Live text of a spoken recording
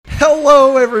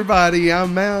Hello, everybody.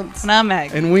 I'm Matt. And I'm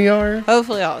Meg. And we are...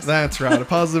 Hopefully awesome. That's right. A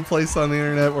positive place on the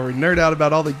internet where we nerd out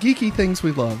about all the geeky things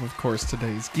we love. Of course,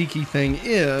 today's geeky thing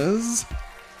is...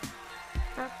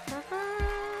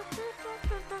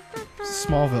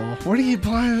 Smallville. What are you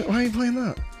playing? Why are you playing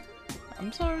that?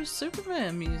 I'm sorry,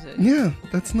 Superman music. Yeah,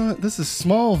 that's not... This is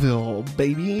Smallville,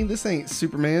 baby. This ain't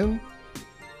Superman.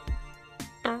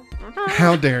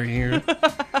 How dare you?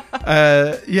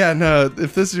 Yeah, no,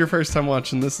 if this is your first time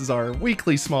watching, this is our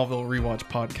weekly Smallville rewatch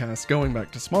podcast, going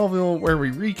back to Smallville, where we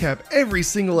recap every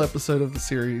single episode of the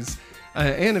series.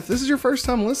 And if this is your first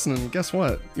time listening, guess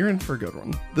what? You're in for a good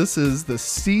one. This is the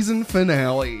season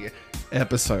finale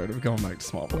episode of Going Back to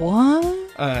Smallville. What?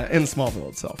 And Smallville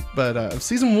itself. But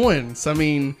season 1, so I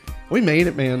mean, we made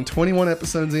it, man. 21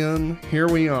 episodes in, here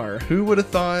we are. Who would have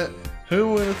thought?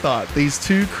 Who would have thought? These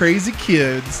two crazy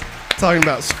kids talking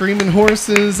about screaming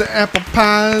horses, apple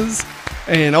pies,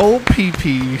 and old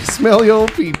pee-pee. Smelly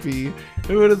old pee-pee.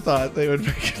 Who would have thought they would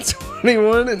make it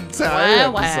 21 entire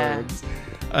episodes?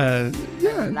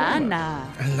 Yeah.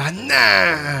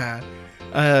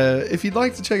 La. If you'd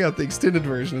like to check out the extended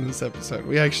version of this episode,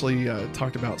 we actually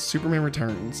talked about Superman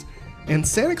Returns and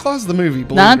Santa Claus the movie,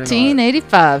 believe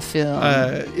 1985 film.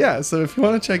 Yeah, so if you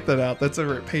want to check that out, that's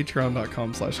over at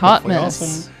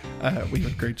patreon.com/hotmess. We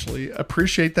would greatly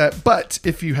appreciate that. But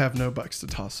if you have no bucks to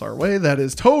toss our way, that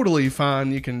is totally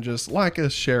fine. You can just like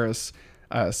us, share us,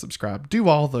 subscribe, do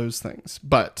all those things.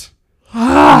 But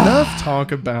enough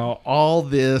talk about all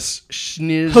this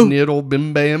schniz, niddle,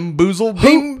 bim, bam, boozle,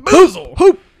 beam, boozle.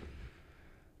 Hoop.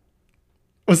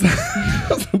 Was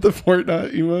that the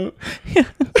Fortnite emote? Yeah.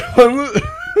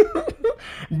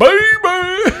 Baby!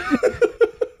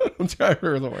 I'm trying to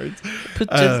remember the words. Put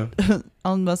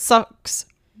on my socks.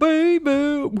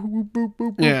 Baby.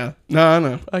 Yeah. No, I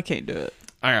know. I can't do it.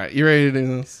 All right. You ready to do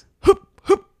this? Hoop,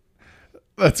 hoop.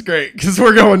 That's great because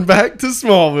we're going back to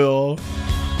Smallville.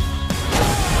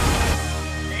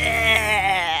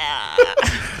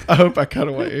 I hope I cut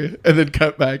away and then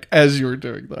cut back as you were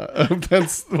doing that. I hope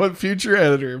that's what future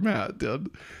editor Matt did.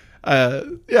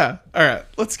 Yeah. All right.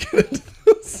 Let's get into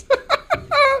this.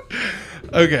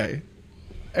 Okay.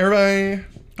 Everybody.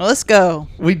 Let's go.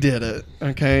 We did it.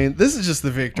 Okay. This is just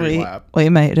the victory lap. We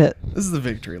made it. This is the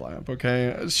victory lap.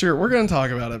 Okay. Sure. We're going to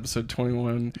talk about episode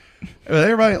 21.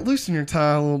 Everybody, loosen your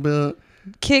tie a little bit.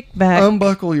 Kick back.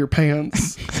 Unbuckle your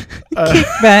pants. Kick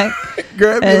back.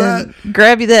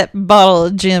 Grab you that bottle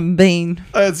of Jim Beam.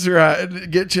 That's right.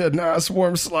 Get you a nice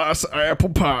warm slice of apple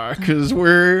pie because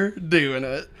we're doing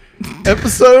it.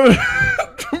 Episode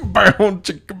bound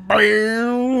chicka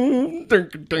bam.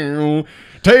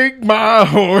 Take my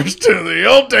horse to the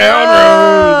old town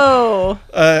road.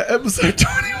 Episode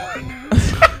 21.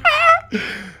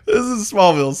 This is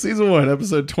Smallville, season 1,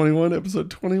 episode 21,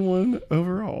 episode 21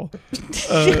 overall.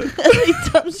 How many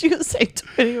times you say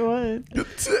 21?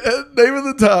 Name of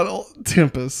the title,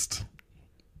 Tempest.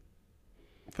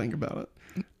 Think about it.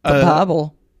 The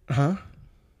Bible. Huh?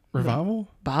 Revival?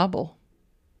 Bible.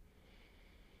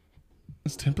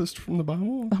 Is Tempest from the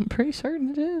Bible? I'm pretty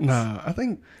certain it is. Nah, I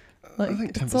think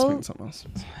Tempest means something else.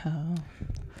 Oh.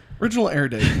 Original air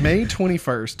date, May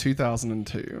 21st,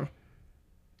 2002.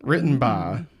 Written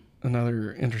by...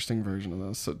 Another interesting version of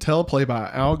this. So, teleplay by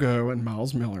Al Gough and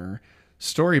Miles Miller.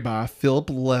 Story by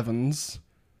Philip Levins.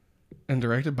 And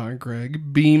directed by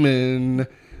Greg Beeman.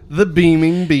 The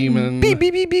Beaming Beeman. You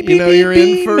know you're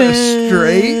in for a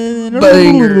straight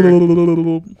banger.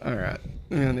 All right.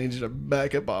 I'm going to need you to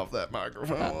back up off that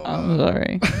microphone. I'm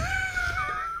sorry.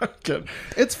 Good.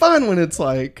 It's fine when it's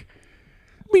like...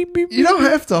 You don't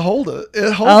have to hold it.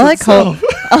 It holds I like itself.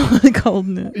 I like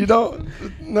holding it. You don't...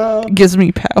 No. It gives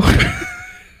me power.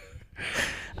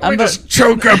 I just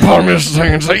choke up on this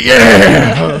thing and say,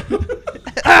 yeah!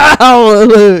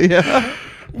 Hallelujah.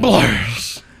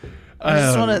 Bless. I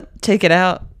just want to take it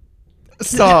out.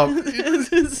 Stop.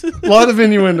 A lot of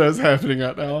innuendos happening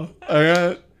right now. All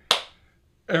right?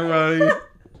 Everybody,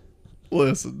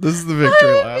 listen. This is the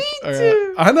victory lap. All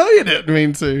right? I know you didn't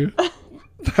mean to.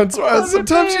 That's why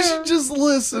sometimes you should just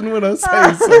listen when I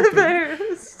say something.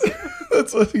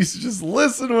 That's why you should just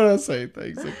listen when I say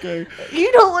things, okay?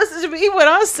 You don't listen to me when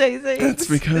I say things. That's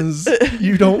because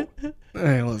you don't.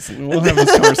 Hey, listen, we'll have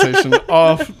this conversation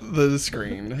off the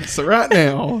screen. So right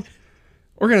now,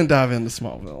 we're going to dive into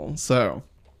Smallville. So,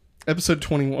 episode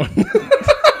 21.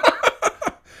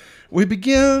 We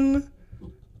begin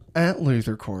at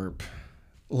Luthor Corp.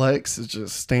 Lex is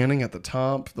just standing at the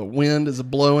top. The wind is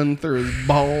blowing through his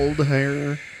bald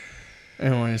hair.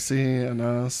 And we see a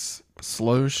nice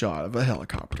slow shot of a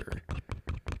helicopter.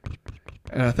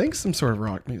 And I think some sort of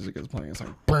rock music is playing. It's like,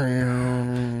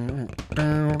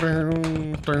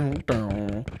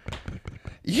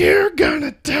 you're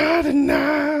gonna die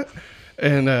tonight.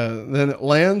 And then it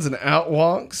lands and out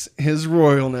walks His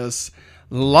Royalness,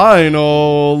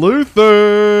 Lionel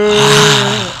Luther.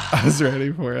 I was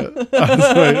ready for it.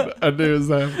 I knew it was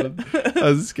happening.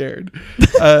 I was scared.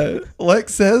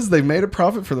 Lex says they made a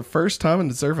profit for the first time and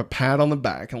deserve a pat on the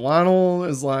back. And Lionel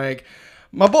is like,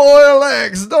 my boy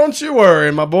Lex, don't you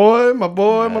worry, my boy.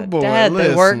 Dad, listen.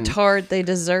 they worked hard. They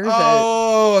deserve it.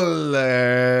 Oh,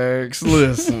 Lex,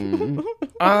 listen.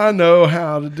 I know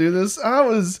how to do this. I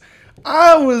was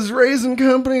raising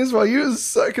companies while you was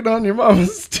sucking on your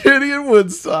mama's titty in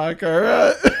Woodstock, all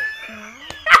right?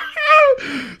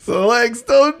 So, Lex,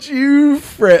 don't you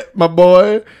fret, my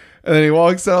boy. And then he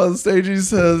walks out on stage. He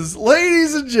says,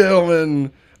 ladies and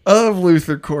gentlemen of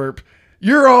Luther Corp,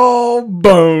 you're all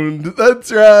boned.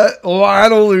 That's right.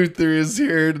 Lionel Luther is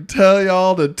here to tell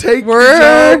y'all to take your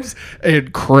jobs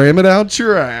and cram it out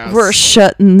your ass. We're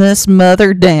shutting this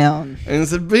mother down. And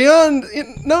said, beyond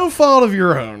no fault of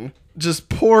your own, just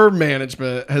poor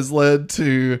management has led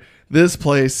to this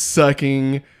place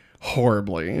sucking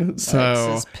horribly.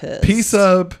 So, peace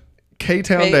up,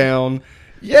 K-Town down.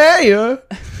 Yeah.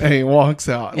 And he walks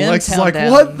out. And Lex is like,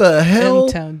 down. What the hell?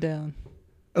 M-Town down.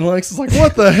 And Lex is like,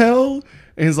 what the hell?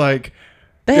 And he's like,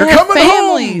 you're coming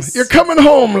families. Home. You're coming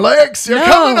home, Lex. You're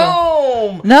coming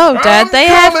home. No, Dad, they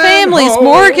have families,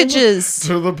 mortgages.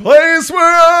 To the place where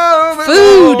I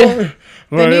food.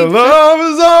 Where your love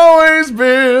has always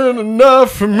been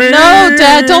enough for me. No,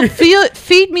 Dad, don't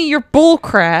feed me your bull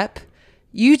crap.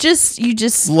 You just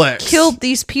Lex. Killed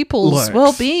these people's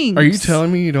well-being. Are you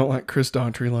telling me you don't like Chris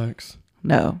Daughtry, Lex?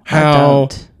 No, How I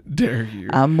don't. Dare you?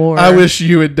 I wish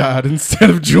you had died instead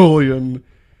of Julian.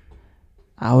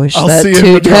 I wish that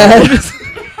too, Dad.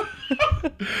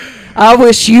 I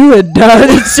wish you had died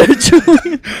instead of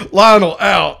Julian. Lionel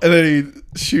out, and then he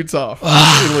shoots off.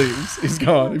 He leaves. He's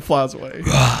gone. He flies away.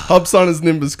 Hops on his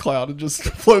Nimbus cloud and just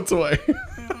floats away.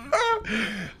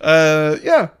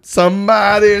 Yeah.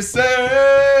 Somebody save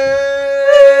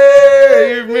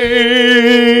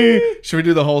me. Should we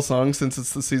do the whole song since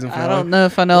it's the season finale? I don't know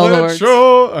if I know the words.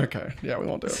 Okay. Yeah, we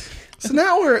won't do it. So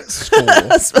now we're at school.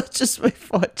 As much as we've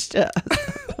watched it.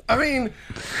 I mean,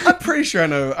 I'm pretty sure I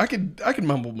know. I could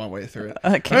mumble my way through it.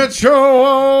 Okay. Let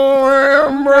your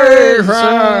embrace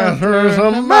rise for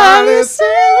somebody save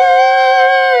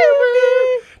me.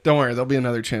 Don't worry, there'll be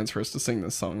another chance for us to sing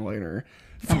this song later.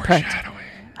 Foreshadowing.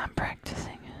 I'm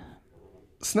practicing.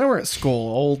 So now we're at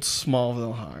school, old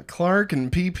Smallville High. Clark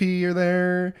and PP are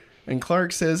there. And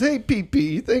Clark says, hey, PP,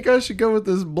 you think I should go with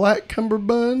this black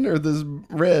cummerbund or this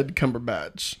red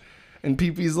cumberbatch? And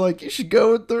PP's like, you should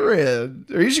go with the red.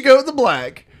 Or you should go with the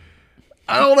black.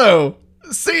 I don't know.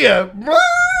 See ya.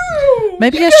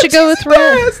 Maybe I should go with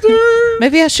red.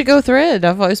 Maybe I should go with red.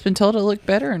 I've always been told it looked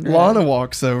better in red. Lana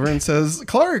walks over and says,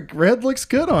 Clark, red looks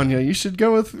good on you. You should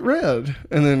go with red.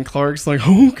 And then Clark's like,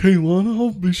 okay, Lana, I'll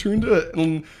be sure and do it.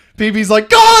 And PP's like,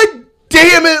 God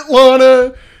damn it,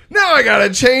 Lana. Now I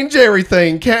gotta change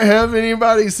everything. Can't have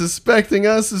anybody suspecting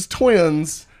us as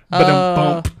twins. Who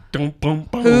would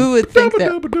think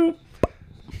that?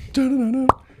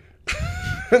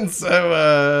 And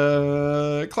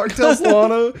so Clark tells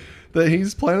Lana that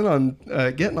he's planning on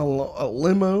getting a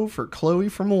limo for Chloe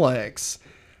from Lex.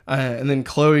 And then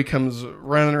Chloe comes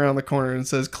running around the corner and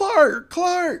says, Clark.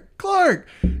 Hey, Clark.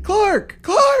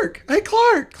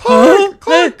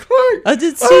 I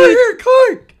did see over here,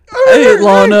 Clark. Hey,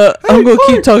 Lana, I'm going to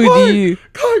keep talking to you.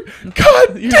 Clark,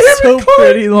 God You're damn so it, Clark.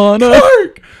 pretty, Lana.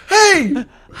 Clark, hey.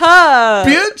 Hi,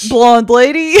 bitch. Blonde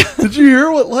lady. Did you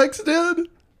hear what Lex did?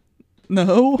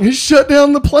 No. He shut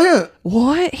down the plant.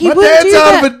 What? My dad's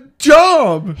out of a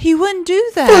job. He wouldn't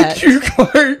do that. Fuck you,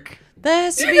 Clark. That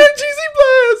has to you be... got cheesy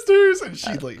blasters. And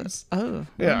she leaves. Oh.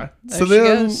 Yeah. There So she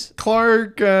then goes.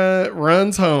 Clark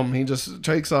runs home. He just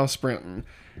takes off sprinting.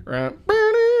 Right.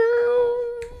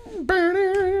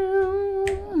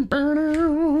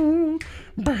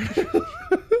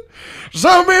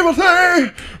 Some people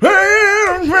say,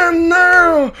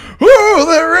 now, ooh,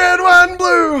 the red, white, and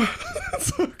blue.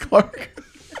 So Clark,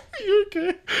 are you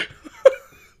okay?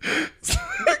 So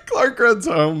Clark runs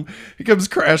home. He comes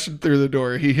crashing through the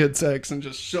door. He hits X and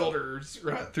just shoulders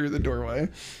right through the doorway.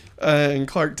 And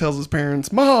Clark tells his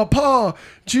parents, Ma, Pa,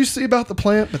 did you see about the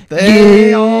plant? But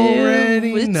they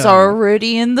already know. It's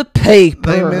already in the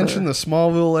paper. They mentioned the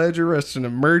Smallville Ledger as an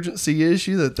emergency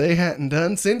issue that they hadn't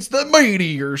done since the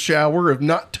meteor shower of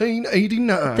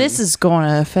 1989. This is going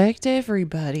to affect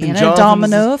everybody in a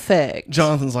domino effect.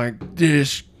 Jonathan's like,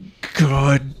 this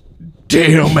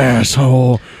goddamn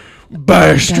asshole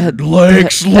bastard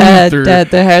Lex Luthor.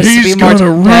 Dad, there has to He's be more.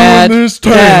 gonna ruin this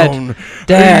town.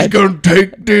 Dad. He's gonna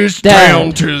take this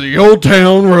town to the old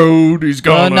town road. He's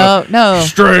gonna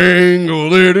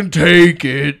strangle it and take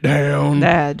it down.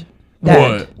 Dad.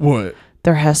 What?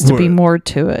 There has to be more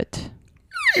to it.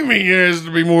 You mean there has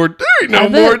to be more? There ain't no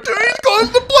more to it. He's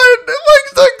closed the plant.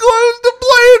 Lex done closed the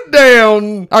plant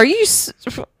down. Are you?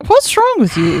 What's wrong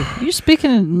with you? You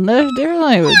speaking in their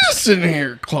language? Listen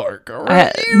here, Clark. All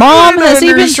right. Mom, has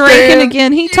he been drinking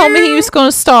again? He told me he was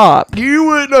going to stop. You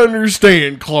wouldn't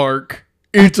understand, Clark.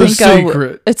 It's a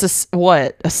secret. It's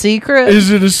what? A secret?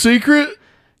 Is it a secret?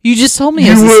 You just told me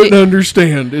you wouldn't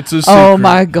understand. It's a secret. Oh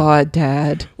my God,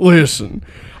 Dad! Listen.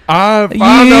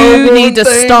 You need to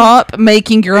stop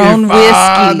making your own whiskey.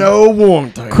 I know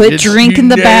one thing. Quit drinking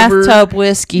the bathtub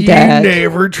whiskey, Dad. You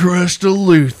never trust a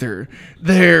Luthor.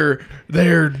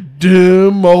 They're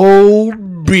dumb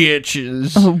old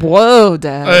bitches. Whoa,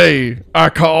 Dad. Hey, I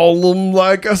call them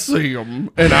like I see them.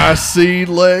 And I see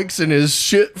Lex and his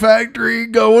shit factory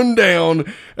going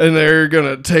down. And they're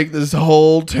going to take this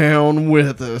whole town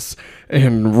with us.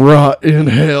 And rot in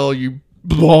hell, you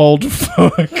bald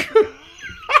fuck.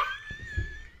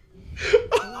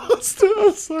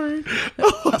 I'm sorry.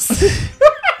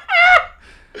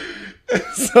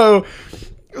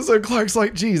 So Clark's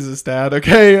like, Jesus, Dad.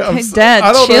 Okay, Dad,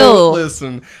 I don't chill. know.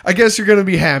 Listen, I guess you're gonna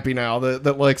be happy now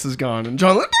that Lex is gone. And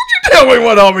John, like, don't you tell me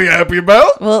what I'll be happy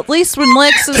about. Well, at least when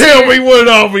Lex is tell me what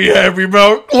I'll be happy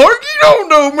about, Clark. You don't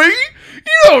know me.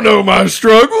 You don't know my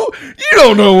struggle. You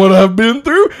don't know what I've been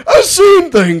through. I've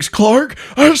seen things, Clark.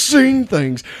 I've seen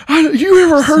things. You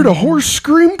ever heard a horse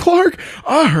scream, Clark?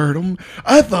 I heard them.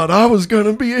 I thought I was going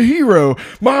to be a hero.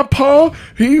 My pa,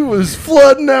 he was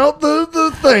flooding out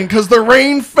the thing because the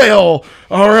rain fell.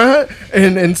 All right.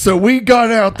 And so we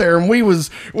got out there and we was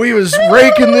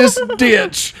raking this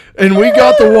ditch and we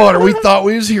got the water. We thought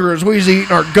we was heroes. We was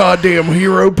eating our goddamn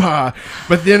hero pie.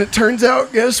 But then it turns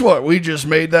out, guess what? We just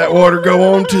made that water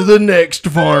go on to the next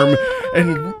farm.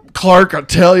 And Clark, I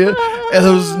tell you,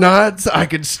 those nights I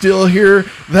could still hear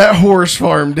that horse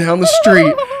farm down the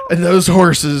street. And those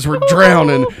horses were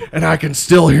drowning. And I can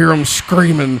still hear them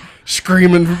screaming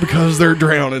because they're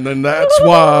drowning. And that's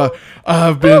why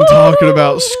I've been talking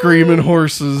about screaming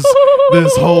horses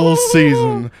this whole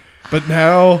season. But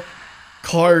now,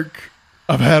 Clark,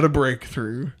 I've had a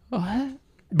breakthrough. What?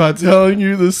 By telling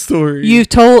you this story. You've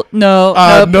told me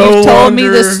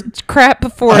this crap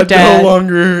before, Dad. I no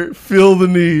longer feel the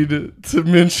need to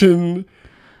mention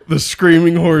the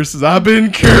screaming horses. I've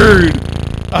been cured,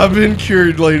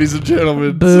 ladies and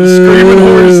gentlemen. Screaming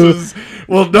horses.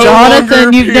 Well, no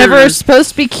Jonathan, you've never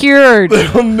supposed to be cured.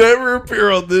 They'll never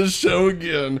appear on this show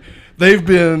again. They've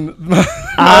been...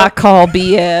 I call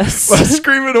BS. My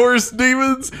screaming horse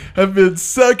demons have been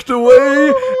sucked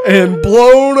away and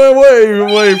blown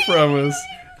away from us.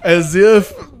 As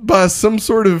if by some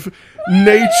sort of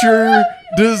nature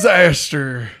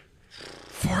disaster.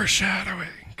 Foreshadowing.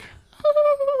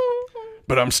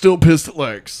 But I'm still pissed at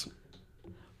Lex.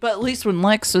 But at least when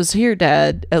Lex was here,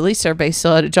 Dad, at least everybody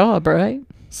still had a job, right?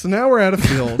 So now we're at a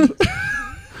field.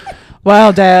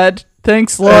 Wow, Dad.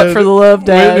 Thanks a lot for the love,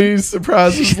 Dad. Whitney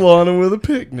surprises Lana with a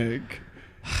picnic.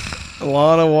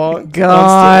 Lana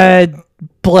God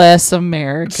bless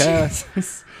America.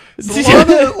 So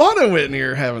Lana and Whitney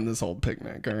are having this old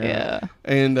picnic, all right? Yeah.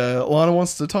 And Lana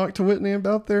wants to talk to Whitney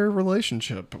about their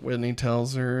relationship. Whitney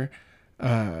tells her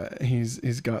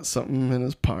he's got something in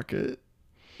his pocket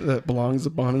that belongs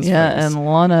upon his face. Yeah, and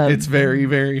Lana... It's very,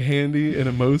 very handy in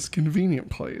a most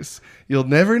convenient place. You'll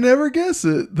never guess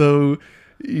it, though.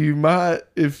 You might,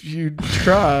 if you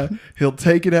try. He'll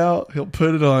take it out. He'll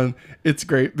put it on. It's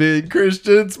great big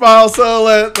Christian smile, so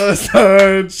let the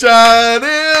sun shine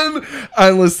in. I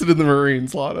enlisted in the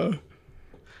Marines, Lana.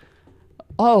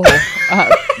 Oh,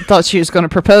 I thought she was going to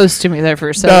propose to me there for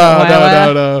a second.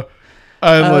 No.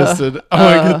 I enlisted. I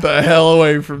want to get the hell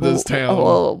away from this town.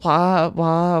 Well, why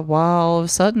all of a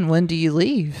sudden? When do you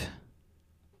leave?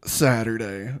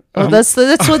 Saturday. Well, that's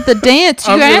what the dance.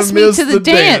 You asked me to the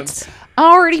dance.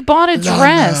 I already bought a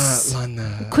dress.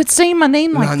 Lana. Quit saying my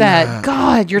name like that.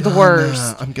 God, you're the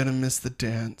worst. I'm going to miss the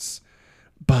dance.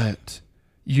 But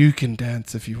you can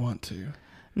dance if you want to.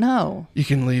 No. You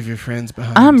can leave your friends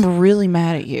behind. I'm really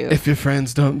mad at you. If your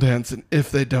friends don't dance, and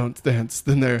if they don't dance,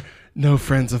 then they're no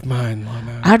friends of mine,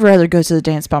 Lana. I'd rather go to the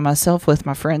dance by myself with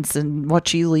my friends than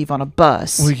watch you leave on a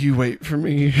bus. Will you wait for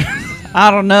me? I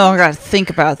don't know. I got to think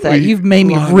about that. You've made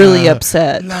me really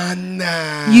upset.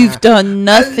 Lana. You've done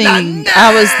nothing. Lana.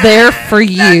 I was there for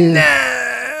you.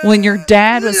 Lana. When your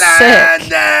dad was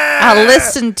sick, I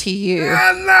listened to you.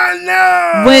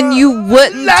 When you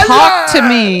wouldn't talk to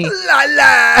me,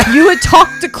 you would talk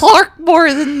to Clark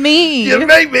more than me. You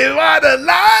make me want to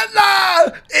la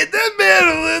in the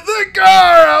middle of the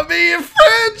car. I'll be a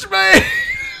Frenchman.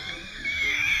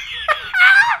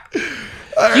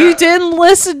 You didn't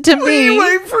listen to me.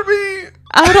 Wait for me.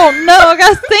 I don't know. I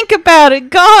gotta think about it.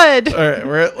 God. All right,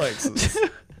 we're at Lexus.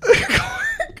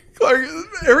 Clark,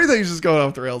 everything's just going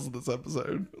off the rails in this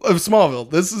episode of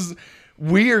Smallville.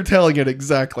 We are telling it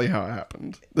exactly how it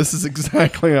happened. This is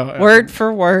exactly how it happened. Word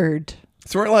for word.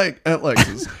 So we're like at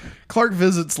Lex's. Clark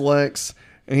visits Lex,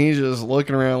 and he's just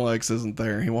looking around. Lex isn't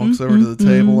there. He walks over to the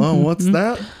table. Oh, what's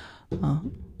that? Oh.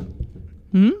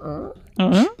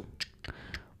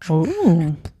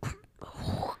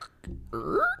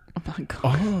 Oh my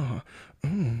God.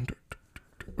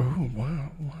 Oh,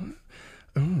 wow. What?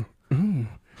 Oh.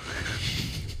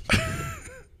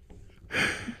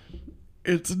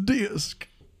 It's a disc.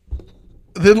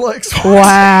 Then Lex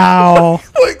walks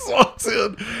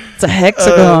in. It's a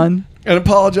hexagon. And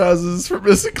apologizes for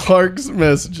missing Clark's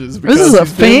messages because This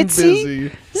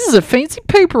is a fancy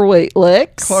paperweight,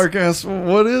 Lex. Clark asks, well,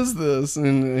 what is this?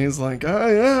 And he's like, oh,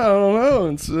 yeah, I don't know.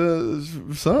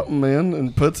 It's something, man.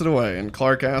 And puts it away. And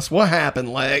Clark asks, what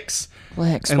happened, Lex?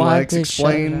 And Lex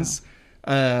explains,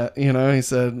 he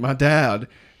said, my dad,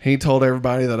 he told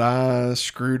everybody that I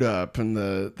screwed up and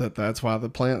that's why the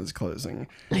plant is closing.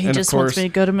 He and just of course, wants me to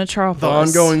go to Metropolis. The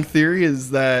ongoing theory is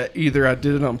that either I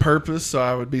did it on purpose so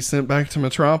I would be sent back to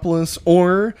Metropolis,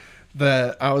 or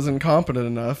that I was incompetent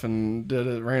enough and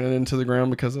ran it into the ground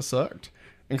because I sucked.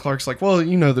 And Clark's like, well,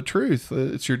 you know the truth.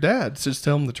 It's your dad. So just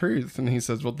tell him the truth. And he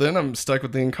says, well, then I'm stuck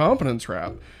with the incompetence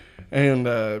rap.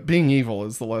 And being evil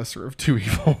is the lesser of two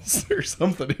evils or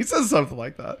something. He says something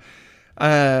like that.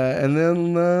 And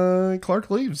then Clark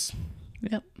leaves.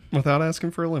 Yep. Without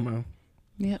asking for a limo.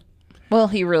 Yep. Well,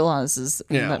 he realizes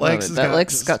that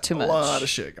Lex got too much. A lot of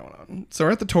shit going on. So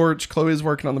we're at the Torch. Chloe's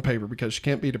working on the paper because she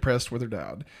can't be depressed with her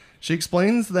dad. She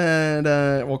explains that,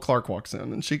 Clark walks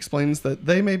in and she explains that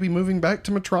they may be moving back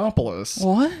to Metropolis.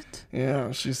 What?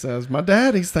 Yeah, she says, my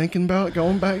dad, he's thinking about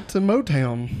going back to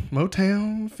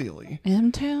Motown, Philly.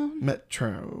 M-Town?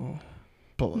 Metropolis.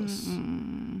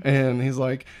 And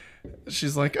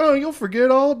she's like, oh, you'll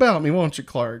forget all about me, won't you,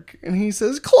 Clark? And he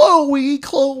says, Chloe,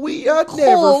 I'd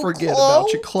never forget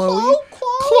about you, Chloe.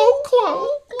 Chloe.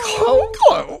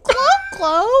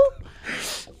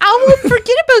 I won't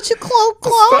forget about you, Chloe.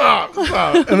 Stop.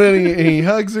 And then he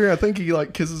hugs her. I think he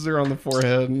kisses her on the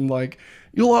forehead and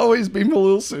you'll always be my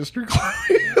little sister,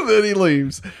 Chloe. And then he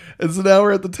leaves. And so now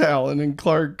we're at the Talon, and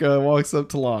Clark walks up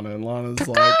to Lana, and Lana's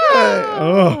like, hey.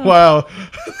 Oh, wow.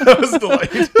 That was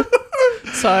delayed.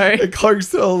 Sorry. And Clark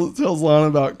tells Lana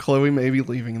about Chloe maybe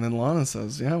leaving, and then Lana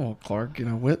says, yeah, well, Clark,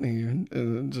 Whitney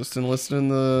just enlisted in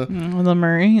the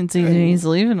Marines. He's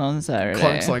leaving on Saturday.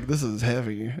 Clark's like, this is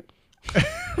heavy.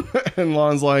 And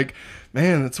Lana's like,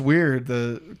 man, it's weird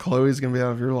that Chloe's going to be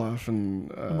out of your life,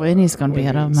 and Whitney's going to be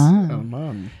out of mine. Out of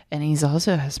mine. And he's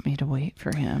also asked me to wait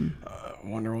for him. I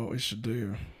wonder what we should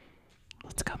do.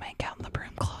 Let's go make out in the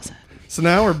broom closet. So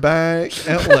now we're back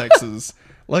at Lex's.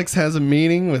 Lex has a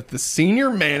meeting with the senior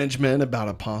management about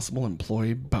a possible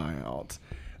employee buyout.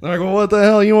 They're like, well, what the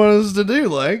hell you want us to do,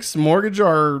 Lex? Mortgage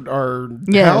our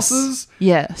houses?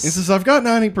 Yes. He says, I've got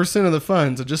 90% of the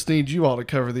funds. I just need you all to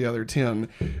cover the other 10.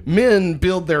 Men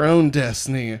build their own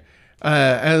destiny.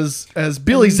 As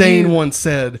Billy Zane once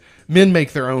said, men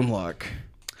make their own luck.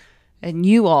 And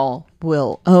you all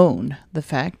will own the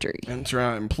factory. That's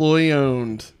right. Employee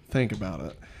owned. Think about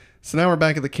it. So now we're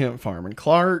back at the Kemp farm, and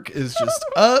Clark is just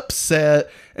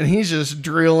upset, and he's just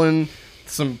drilling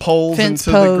some poles into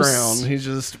the ground. He's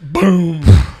just boom,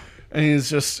 and he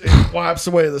wipes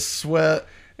away the sweat,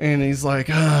 and he's like,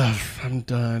 I'm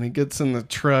done. He gets in the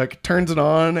truck, turns it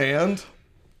on, and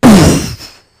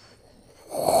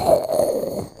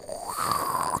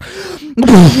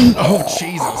oh,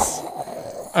 Jesus.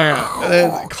 All right, and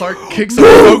then Clark kicks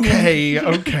open.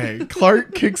 Okay.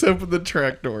 Clark kicks open the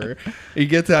truck door. He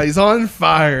gets out. He's on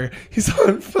fire.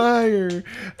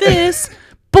 This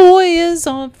boy is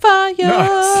on fire.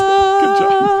 Nice. Good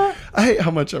job. I hate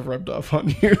how much I've rubbed off on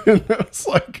you. It's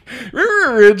like,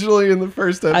 remember originally in the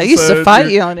first episode, I used to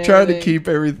fight you on it. Trying to keep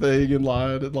everything in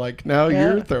line, and now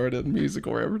you're throwing in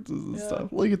musical references and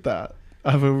stuff. Look at that.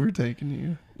 I've overtaken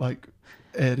you like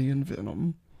Eddie and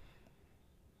Venom.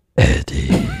 Eddie.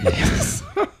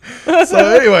 So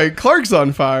anyway, Clark's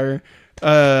on fire,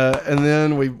 and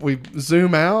then we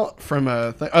zoom out from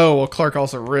a thing. Oh, well, Clark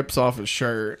also rips off his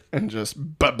shirt and just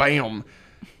bam,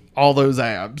 all those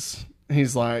abs.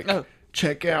 He's like,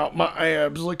 check out my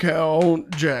abs. Look how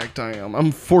jacked I am.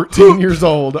 I'm 14 years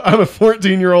old. I'm a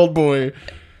 14-year-old boy.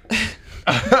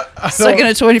 Stuck in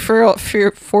a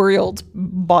 24-year-old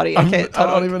body. I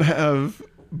don't even have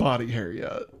body hair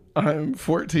yet. I'm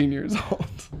 14 years old,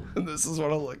 and this is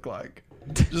what I look like.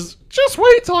 Just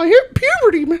wait till I hit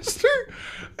puberty, mister.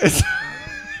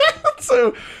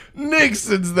 So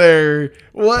Nixon's there.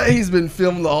 He's been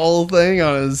filming the whole thing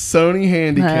on his Sony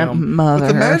Handycam with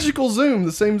the magical zoom,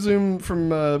 the same zoom from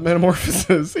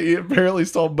Metamorphosis. He apparently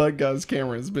stole Bug Guy's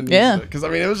camera. Has been using it because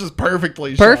it was just perfect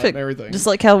shot and everything. Just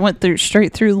like how it went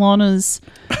straight through Lana's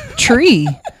tree,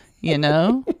 you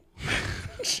know.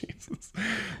 Jesus.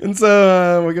 And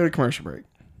so we go to commercial break.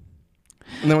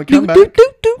 And then we come back.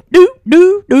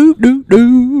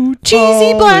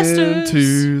 Cheesy blasters.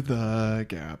 To the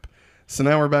Gap. So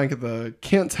now we're back at the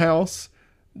Kent's house.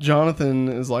 Jonathan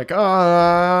is like,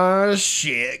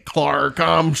 shit, Clark,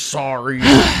 I'm sorry.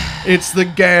 It's the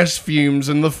gas fumes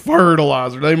and the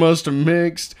fertilizer. They must have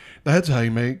mixed. That's how you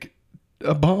make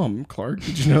a bomb, Clark.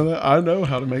 Did you know that? I know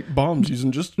how to make bombs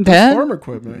using just farm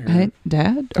equipment here. Hey,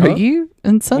 Dad, are you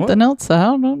in something else I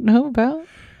don't know about?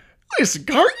 Listen,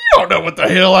 Clark, you don't know what the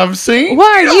hell I've seen. Why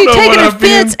are you taking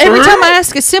offense every time I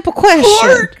ask a simple question?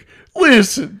 Clark,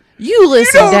 listen. You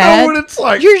listen, you don't Dad. know what it's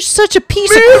like. You're such a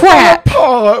piece of crap.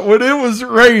 When it was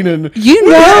raining, you know?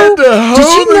 We had to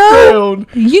hoe the ground.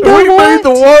 You know we what? made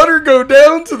the water go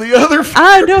down to the other.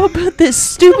 I know about this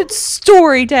stupid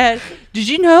story, Dad. Did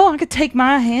you know I could take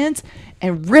my hands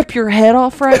and rip your head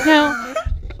off right now?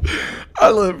 I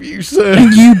love you,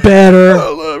 son. You better. I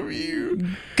love you.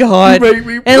 God. You make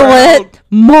me proud. And let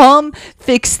Mom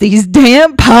fix these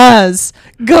damn pies.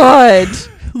 God.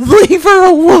 Leave her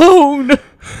alone.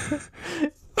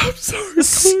 I'm sorry.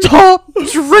 Stop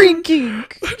drinking.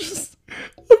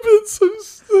 I've been so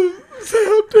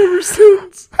zapped ever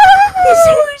since. This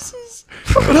horses.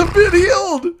 But I've been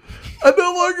healed. I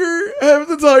no longer have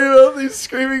to talk about these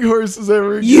screaming horses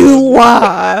ever again. You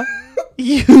lie.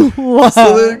 You lie.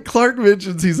 So then Clark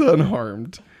mentions he's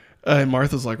unharmed. And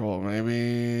Martha's like, well,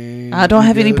 maybe I don't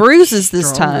have any bruises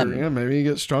this time. Yeah, maybe you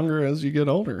get stronger as you get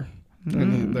older.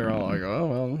 And they're all like, oh,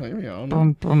 well, maybe I don't know.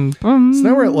 Bum, bum, bum. So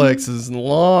now we're at Lex's, and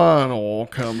Lionel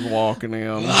comes walking in.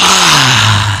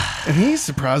 And he's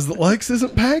surprised that Lex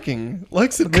isn't packing.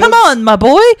 Lex admits, come on, my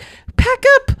boy. Pack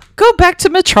up. Go back to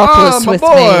Metropolis with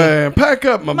me. Pack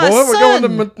up, my boy. Son. We're going to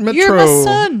Metro. You're my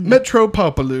son.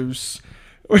 Metropolis.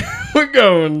 We're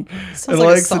going. Sounds and like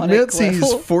Lex admits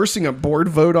he's forcing a board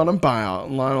vote on a buyout.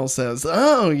 And Lionel says,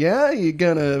 oh, yeah, you're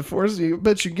going to force you.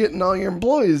 Bet you're getting all your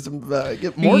employees to get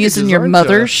mortgages. You're using your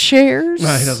mother's shares?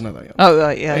 No, he doesn't know that yet. Oh,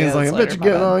 yeah. He's like, I bet you're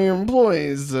getting all your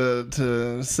employees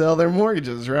to sell their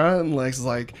mortgages, right? And Lex is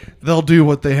like, they'll do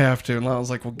what they have to. And Lionel's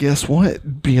like, well, guess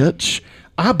what, bitch?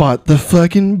 I bought the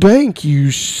fucking bank,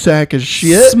 you sack of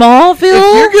shit. Smallville?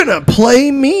 If you're going to play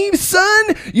me, son,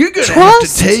 you're going to have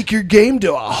to take your game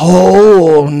to a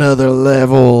whole nother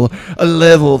level. A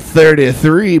level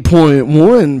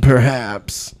 33.1,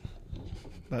 perhaps.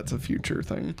 That's a future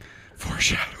thing.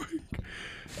 Foreshadowing.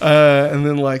 And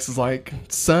then Lex is like,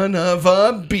 son of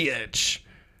a bitch.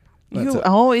 You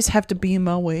always have to be in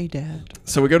my way, Dad.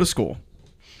 So we go to school.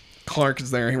 Clark is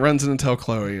there. He runs in and tells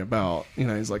Chloe about,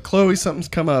 he's like, Chloe, something's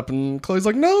come up. And Chloe's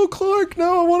like, no, Clark,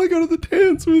 no, I want to go to the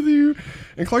dance with you.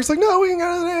 And Clark's like, no, we can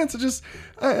go to the dance. It just,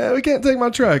 we can't take my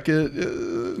truck.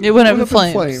 It went up in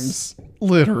flames.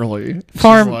 Literally.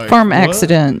 Farming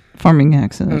accident.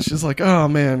 And she's like, oh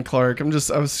man, Clark, I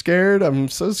was scared. I'm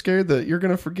so scared that you're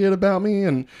going to forget about me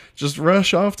and just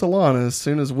rush off to Lana as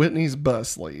soon as Whitney's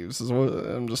bus leaves.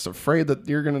 I'm just afraid that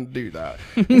you're going to do that.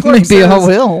 Maybe says, I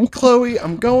will. Chloe,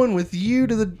 I'm going with you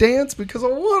to the dance because I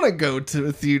want to go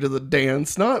with you to the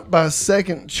dance, not by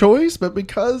second choice, but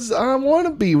because I want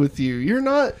to be with you. You're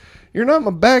not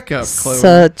my backup, Chloe.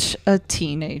 Such a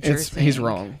teenager. He's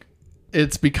wrong.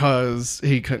 It's because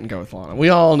he couldn't go with Lana. We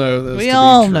all know this. We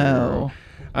all know.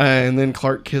 And then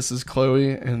Clark kisses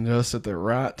Chloe, and just at the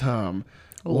right time,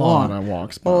 Lana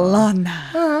walks by.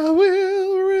 Lana. I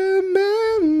will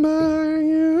remember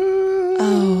you.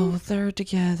 Oh, they're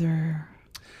together.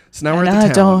 So now we're at the town.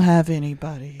 I don't have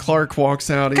anybody. Clark walks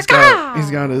out. He's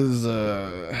got his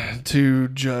 2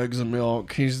 jugs of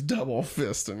milk. He's double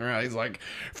fisting, right? He's like,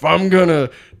 if I'm gonna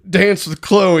dance with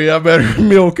Chloe, I better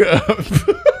milk up.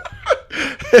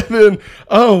 And then,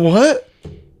 oh, what?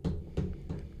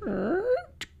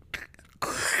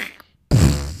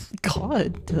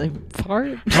 God, did they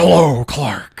fart? Hello,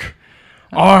 Clark.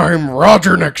 I'm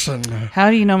Roger Nixon. How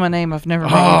do you know my name? I've never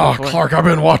met you before. Clark, I've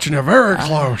been watching you very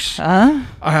close. And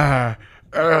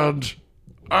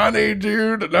I need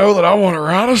you to know that I want to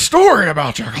write a story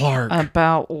about you, Clark.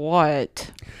 About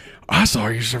what? I saw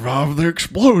you survive the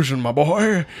explosion, my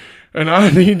boy. And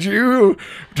I need you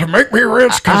to make me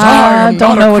rich because I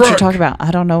don't know what you're talking about.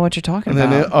 I don't know what you're talking about.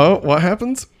 Then what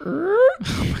happens?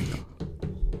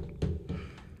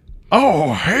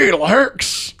 Oh, hey,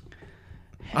 Lex.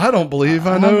 I don't believe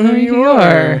I know who you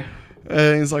are.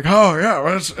 And he's like, oh,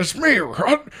 yeah, it's me,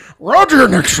 Roger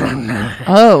Nixon.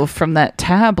 Oh, from that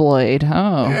tabloid.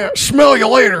 Oh. Yeah, smell you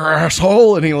later,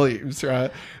 asshole. And he leaves,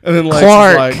 right? And then Lex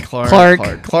Clark, is like,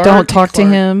 Clark, don't talk to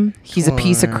him. He's a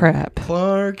piece of crap.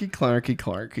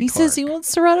 Clarky. He says he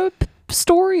wants to write a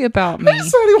story about me. He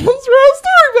said he wants to write a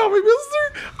story about me,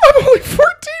 mister. I'm only 14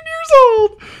 years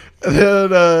old. And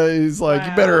then he's like,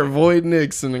 you better avoid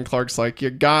Nixon. And Clark's like,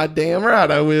 you're goddamn right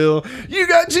I will. You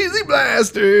got cheesy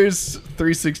blasters.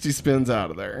 360 spins out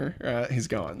of there. Right, he's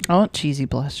gone. I want cheesy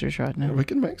blasters right now. We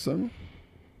can make some.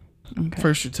 Okay.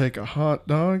 First you take a hot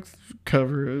dog,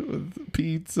 cover it with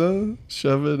pizza,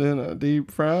 shove it in a deep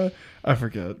fry. I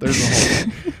forget. There's a whole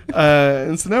thing.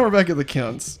 And so now we're back at the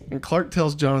Kents. And Clark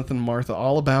tells Jonathan and Martha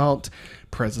all about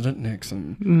President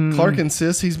Nixon. Clark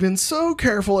insists he's been so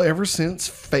careful ever since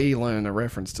Phelan, a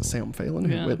reference to Sam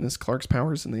Phelan, who witnessed Clark's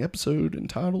powers in the episode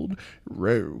entitled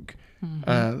Rogue.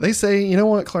 They say, you know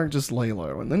what, Clark, just lay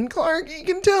low. And then Clark, you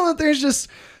can tell that there's just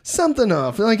something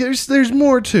off. Like, there's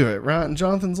more to it, right? And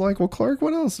Jonathan's like, well, Clark,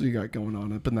 what else do you got going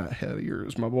on up in that head of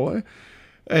yours, my boy?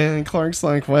 And Clark's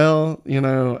like, well, you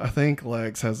know, I think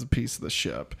Lex has a piece of the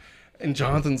ship. And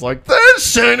Jonathan's like, that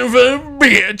son of a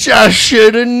bitch, I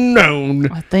should have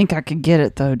known. I think I could get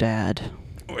it, though, Dad.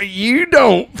 You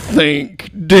don't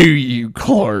think, do you,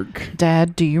 Clark?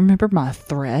 Dad, do you remember my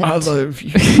threat? I love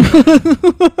you.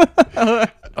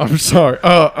 I'm sorry.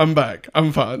 I'm back.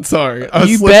 I'm fine. Sorry. I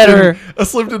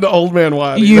slipped into old man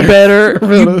Whitey. You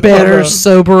better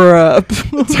sober up.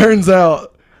 Turns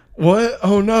out, what?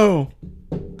 Oh no.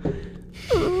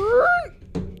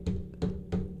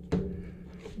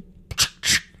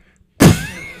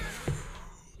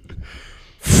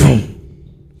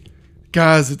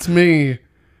 Guys, it's me,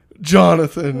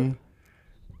 Jonathan.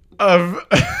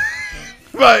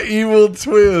 My evil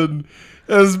twin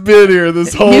has been here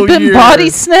this whole year. You've been body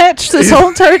snatched this whole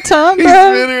entire time, bro? He's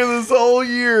been here this whole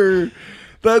year.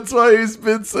 That's why he's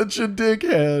been such a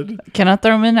dickhead. Can I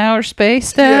throw him in outer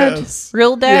space, Dad? Yes.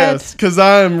 Real Dad? Yes, because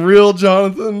I am real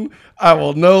Jonathan. I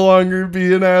will no longer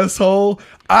be an asshole.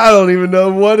 I don't even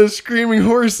know what a screaming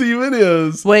horse even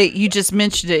is. Wait, you just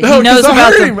mentioned it. No, he knows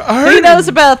about them. He knows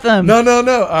about them.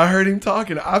 No. I heard him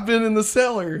talking. I've been in the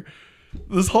cellar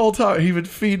this whole time. He would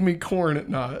feed me corn at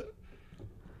night.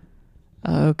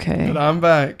 Okay. But I'm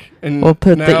back. And we'll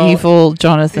put the evil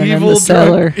Jonathan in the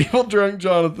cellar. Evil drunk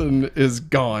Jonathan is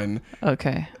gone.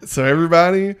 Okay. So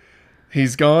everybody,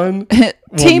 he's gone.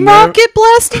 Team Rocket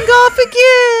blasting off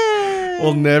again.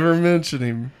 We'll never mention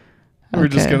him. We're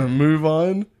just going to move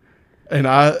on. And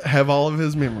I have all of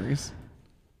his memories.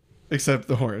 Except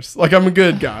the horse. Like, I'm a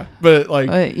good guy. But,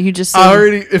 like, you just I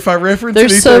already, if I reference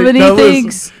there's anything. So many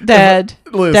things, Dad.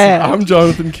 Listen, I'm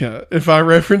Jonathan Kent. If I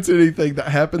reference anything that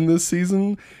happened this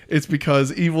season, it's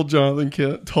because evil Jonathan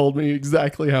Kent told me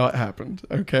exactly how it happened.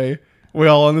 Okay? We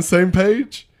all on the same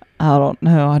page? I don't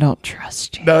know. I don't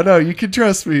trust you. No, you can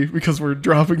trust me because we're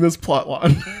dropping this plot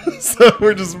line. So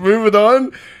we're just moving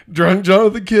on. Drunk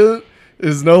Jonathan Kent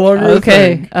is no longer a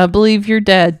thing. I believe your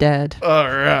Dad. All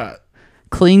right.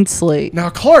 Clean slate. Now,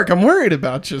 Clark, I'm worried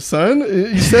about you, son.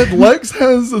 You said Lex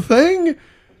has a thing?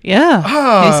 Yeah.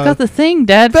 He's got the thing,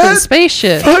 Dad, for the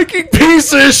spaceship. Fucking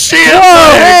piece of shit.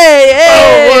 Whoa,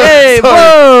 hey,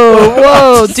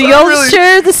 whoa. Do y'all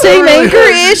share the same anger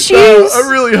issues? No, I'm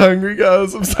really hungry,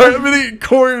 guys. I'm sorry. I've been eating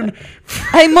corn.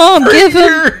 Hey, Mom,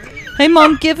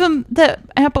 give him that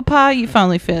apple pie you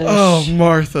finally finished. Oh,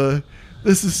 Martha.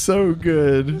 This is so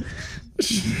good.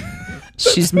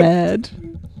 She's mad.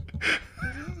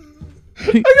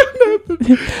 I got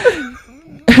nothing.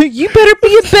 You better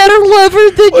be a better lover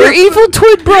than your evil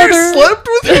twin brother. You slept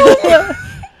with him?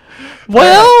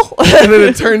 Well. And then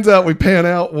it turns out we pan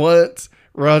out what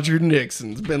Roger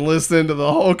Nixon's been listening to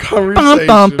the whole conversation.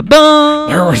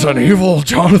 There was an evil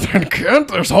Jonathan Kent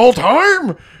this whole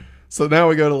time. So now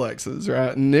we go to Lex's,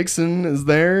 right? And Nixon is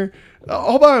there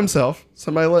all by himself.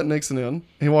 Somebody let Nixon in.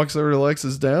 He walks over to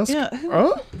Lex's desk. Yeah.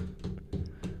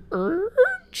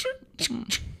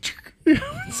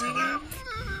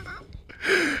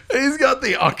 He's got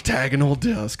the octagonal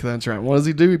disc. That's right. What does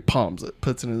he do? He palms it,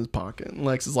 puts it in his pocket. And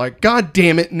Lex is like, God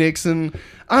damn it, Nixon.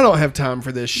 I don't have time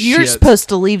for this shit. You're supposed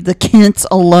to leave the Kents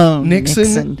alone,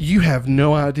 Nixon. You have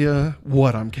no idea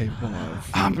what I'm capable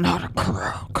of. I'm not a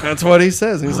crook. That's what he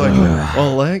says. And he's like,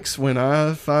 well, Lex, when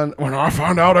I find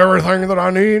out everything that I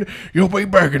need, you'll be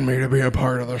begging me to be a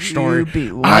part of the story.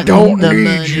 I don't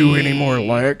need you anymore,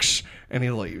 Lex. And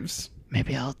he leaves.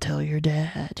 Maybe I'll tell your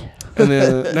dad. And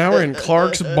then now we're in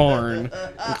Clark's barn.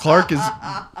 And Clark is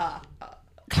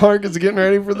getting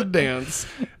ready for the dance.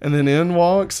 And then in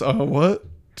walks, what?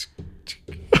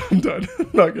 I'm done. I'm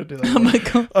not going to do that. Oh my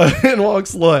God. In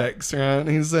walks Lex, right? And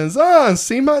he says,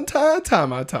 see my tie? Tie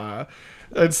my tie.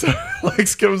 And so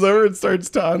Lex comes over and starts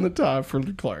tying the tie for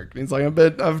Clark. And he's like, I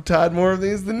bet I've tied more of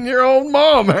these than your old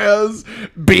mom has,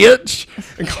 bitch.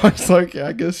 And Clark's like, yeah,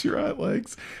 I guess you're right,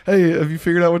 Lex. Hey, have you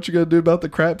figured out what you're going to do about the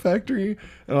crap factory?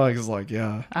 And Lex is like,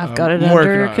 yeah. I've got it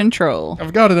under control.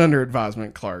 I've got it under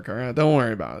advisement, Clark, all right? Don't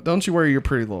worry about it. Don't you worry your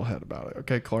pretty little head about it,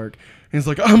 okay, Clark? And he's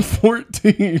like, I'm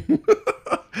 14.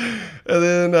 And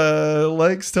then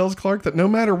Lex tells Clark that no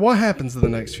matter what happens in the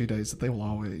next few days, that they will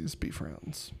always be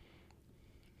friends.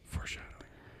 Foreshadowing.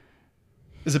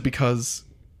 Is it because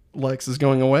Lex is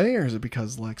going away, or is it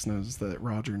because Lex knows that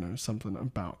Roger knows something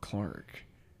about Clark?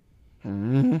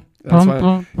 That's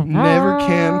why never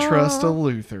can trust a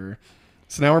Luther.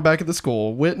 So now we're back at the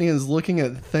school. Whitney is looking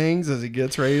at things as he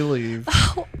gets ready to leave.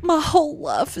 Oh, my whole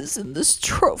life is in this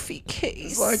trophy case.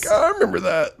 He's like, I remember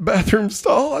that bathroom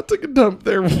stall. I took a dump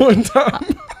there one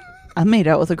time. I made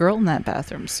out with a girl in that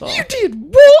bathroom stall. You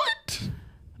did what?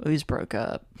 We just broke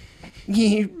up.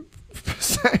 You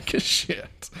sack of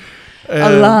shit.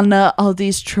 Alana, all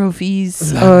these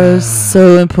trophies are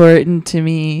so important to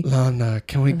me. Lana,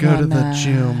 can we go to the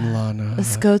gym, Lana?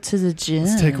 Let's go to the gym.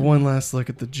 Let's take one last look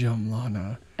at the gym,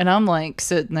 Lana. And I'm like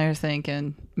sitting there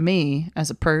thinking, me as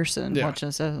a person watching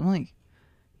this, I'm like,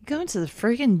 you going to the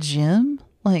freaking gym?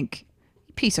 Like,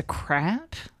 you piece of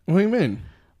crap. What do you mean?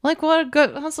 Like, what?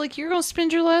 I was like, you're going to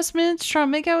spend your last minutes trying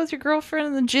to make out with your girlfriend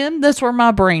in the gym? That's where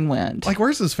my brain went. Like,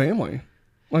 where's his family?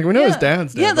 Like, we know his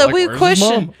dad's dead. Yeah, that like, we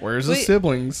question. Where's his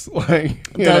siblings?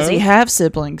 Like, does he have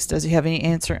siblings? Does he have any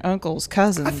aunts or uncles,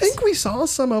 cousins? I think we saw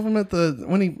some of them at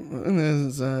when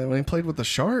he played with the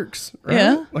Sharks. Right?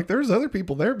 Yeah, like there's other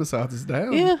people there besides his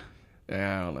dad. Yeah,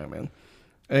 I don't know, man.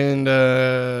 And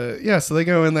so they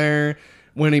go in there.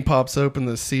 When he pops open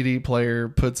the CD player,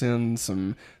 puts in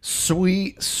some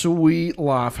sweet, sweet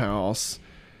Lifehouse.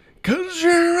 'Cause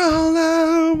you're all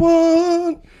I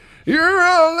want. You're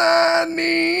all I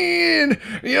need.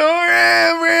 You're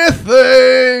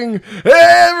everything.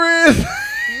 Everything.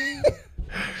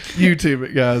 YouTube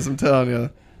it, guys. I'm telling you.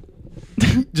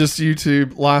 Just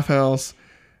YouTube Lifehouse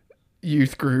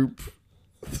youth group.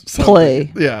 Something.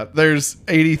 Play. Yeah, there's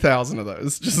 80,000 of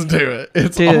those. Just do it.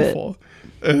 It's awful.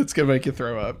 It's going to make you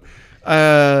throw up.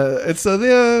 And so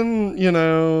then,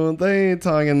 they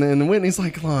talk, and then Whitney's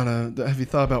like, Lana, have you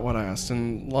thought about what I asked?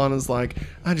 And Lana's like,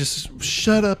 I just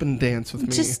shut up and dance with me.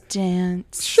 Just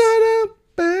dance. Shut up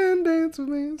and dance with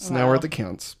me. So now we're at the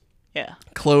counts. Yeah.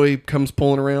 Chloe comes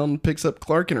pulling around, picks up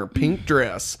Clark in her pink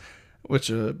dress,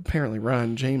 which apparently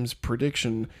Ryan James'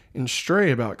 prediction in Stray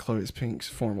about Chloe's pink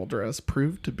formal dress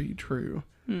proved to be true.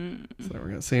 So we're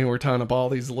going to see. We're tying up all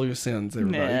these loose ends,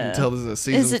 everybody. You can tell this is a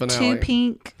season finale. Is it too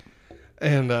pink?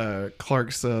 And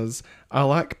Clark says, I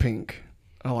like pink.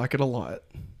 I like it a lot.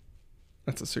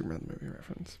 That's a Superman movie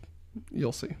reference.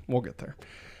 You'll see. We'll get there.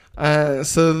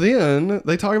 So then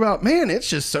they talk about, man, it's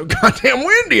just so goddamn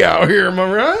windy out here. Am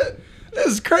I right? This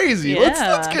is crazy. Yeah.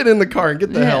 Let's get in the car and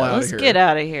get the hell out of here. Let's get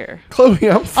out of here. Chloe,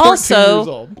 I'm 14 years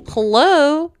old.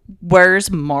 Hello,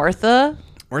 where's Martha?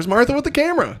 Where's Martha with the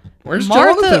camera? Where's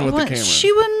Jonathan with the camera?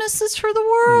 She wouldn't miss this for the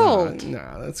world.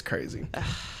 Nah, that's crazy.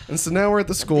 And so now we're at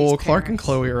the school. Clark and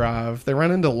Chloe arrive. They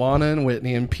run into Lana and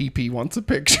Whitney, and PP wants a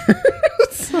picture.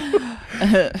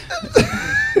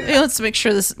 He wants to make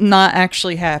sure this not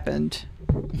actually happened.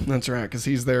 That's right, because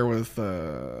he's there with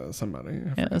somebody.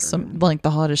 Yeah, like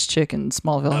the hottest chick in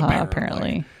Smallville High,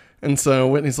 apparently. And so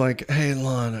Whitney's like, "Hey,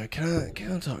 Lana, can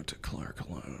I talk to Clark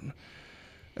alone?"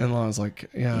 And Lana's like,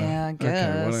 "Yeah, I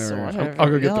guess. Okay, whatever. I'll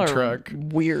go get the truck."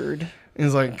 Weird. And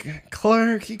he's like,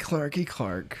 Clarky.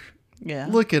 Yeah.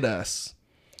 Look at us.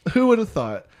 Who would have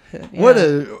thought? Yeah. What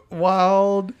a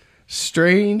wild,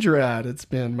 strange ride it's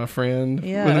been, my friend.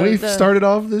 Yeah, when we started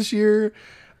off this year,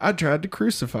 I tried to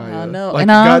crucify you. I know. Like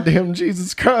goddamn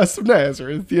Jesus Christ of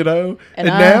Nazareth, And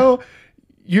now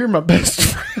you're my best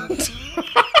friend.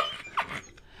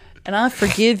 And I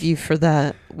forgive you for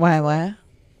that. Why?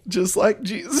 Just like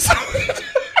Jesus.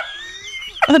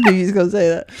 I knew he was going to say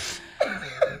that.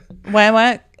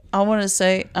 Why? I want to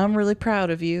say I'm really proud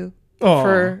of you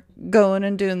for going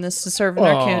and doing this to serving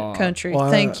our country. Well,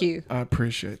 Thank you. I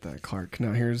appreciate that, Clark.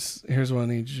 Now here's what I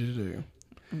need you to do.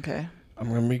 Okay.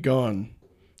 I'm gonna be gone.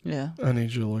 Yeah. I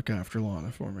need you to look after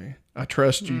Lana for me. I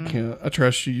trust you, Kent. I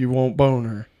trust you. You won't bone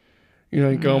her. You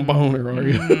ain't gonna bone her, are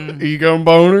you? Are you gonna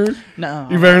bone her? No.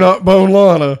 You better not bone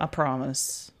Lana. I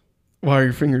promise. Why are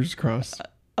your fingers crossed?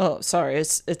 Oh, sorry.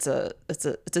 It's a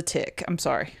tick. I'm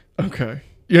sorry. Okay.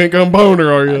 You ain't gonna bone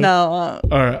her, are you? No. All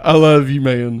right. I love you,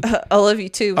 man. I love you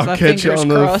too. I'll catch you on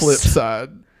the flip side.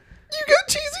 You got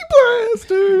cheesy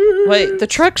blaster. Wait, the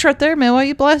truck's right there, man. Why are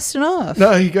you blasting off?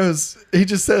 No, he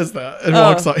just says that and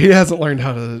walks off. He hasn't learned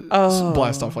how to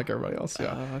blast off like everybody else.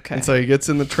 Yeah. Okay. And so he gets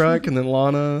in the truck and then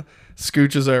Lana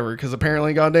scooches over because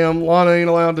apparently, goddamn, Lana ain't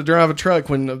allowed to drive a truck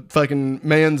when the fucking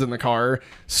man's in the car.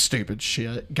 Stupid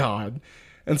shit. God.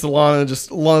 And so Lana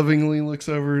just lovingly looks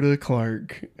over to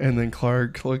Clark, and then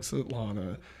Clark looks at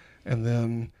Lana, and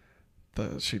then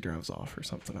she drives off or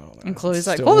something. I don't know. And Chloe's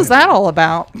like, what was that all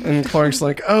about? And Clark's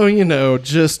like, oh,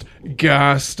 just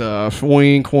guy stuff.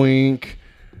 Wink, wink.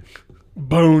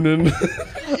 Boning.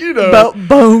 About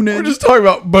boning. We're just talking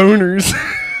about boners.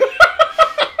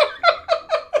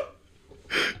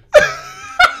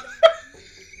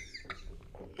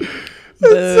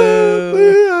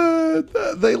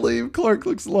 They leave. Clark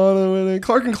looks at Lana, and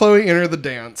Clark and Chloe enter the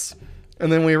dance,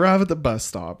 and then we arrive at the bus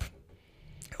stop.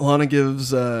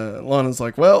 Lana's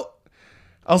like, well,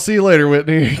 I'll see you later,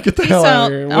 Whitney. Get the hell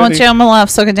out of here. I want you on my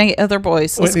life so I can date other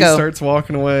boys. Let's Whitney go. starts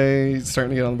walking away, starting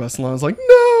to get on the bus, and Lana's like,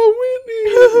 no, Whitney.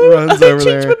 Runs over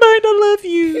there. I changed my mind. I love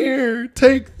you. Here,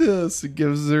 take this. It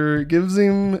gives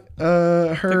him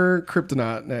her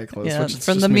kryptonite necklace, which is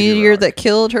from just the meteor that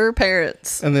killed her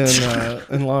parents. And then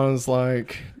and Lana's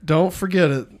like, don't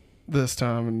forget it this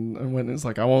time. And Whitney's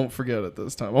like, I won't forget it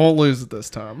this time. I won't lose it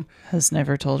this time. Has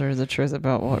never told her the truth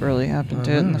about what really happened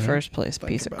to it in the first place.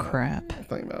 Piece of crap.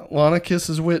 Think about it. Lana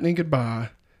kisses Whitney goodbye,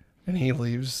 and he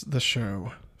leaves the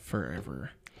show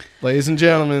forever. Ladies and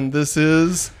gentlemen, this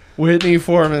is Whitney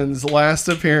Foreman's last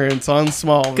appearance on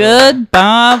Smallville.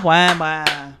 Goodbye,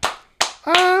 bye.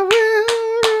 I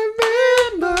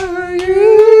will remember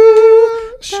you.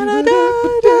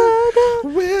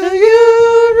 Will you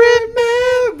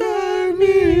remember me?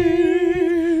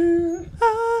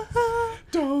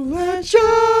 Don't let your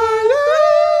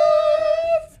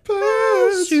life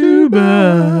pass you by.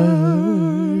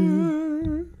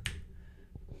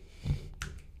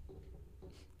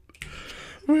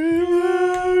 We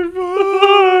live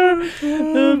for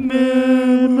the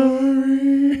memories.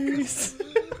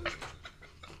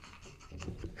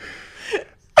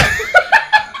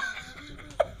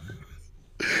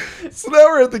 So now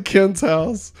we're at the Kent's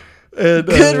house. And,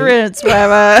 Good riddance,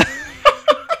 bye.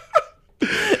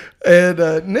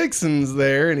 And Nixon's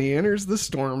there, and he enters the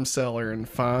storm cellar and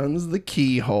finds the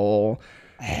keyhole.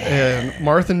 And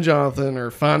Martha and Jonathan are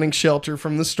finding shelter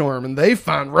from the storm, and they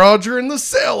find Roger in the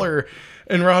cellar.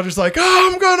 And Roger's like,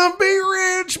 I'm gonna be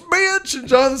rich, bitch. And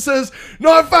Jonathan says,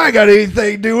 not if I got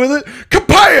anything to do with it.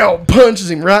 Kapow! Punches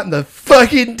him right in the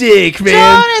fucking dick,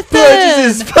 man. Jonathan! Punches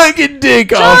his fucking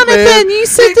dick off, man. Jonathan, you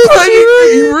said that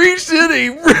he reached in and he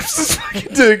rips his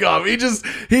fucking dick off. He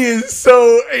is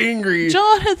so angry.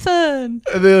 Jonathan!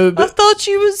 And then I thought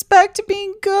you was back to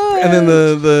being good. And then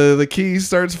the key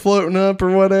starts floating up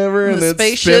or whatever, and the it's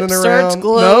spaceship spinning starts around.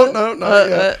 glowing. No, not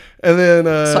yet. And then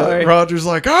Roger's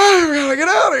like, oh, we gotta get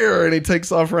out of here. And he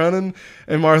takes off running.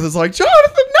 And Martha's like,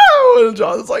 Jonathan, no. And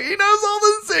Jonathan's like, he knows all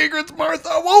the secrets, Martha.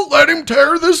 I won't let him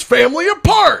tear this family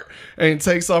apart. And he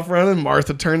takes off running.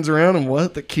 Martha turns around, and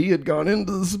what? The key had gone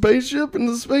into the spaceship, and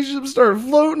the spaceship started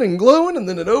floating and glowing. And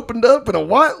then it opened up, and a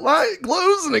white light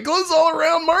glows, and it glows all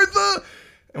around Martha.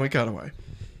 And we got away.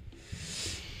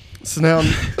 So now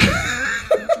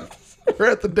we're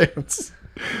at the dance.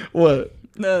 What?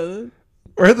 No.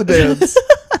 We're at the dance,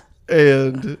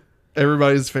 and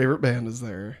everybody's favorite band is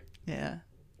there. Yeah.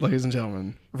 Ladies and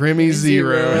gentlemen, Remy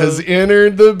Zero has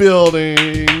entered the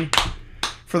building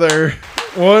for their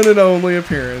one and only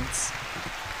appearance.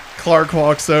 Clark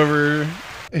walks over,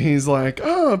 and he's like,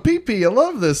 oh, Pee-Pee, I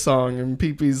love this song. And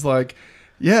Pee-Pee's like,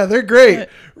 yeah, they're great.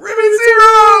 Remy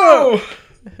Zero!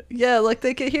 Yeah, like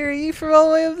they could hear you from all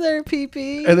the way up there,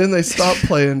 Pee-Pee. And then they stop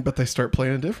playing, but they start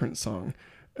playing a different song.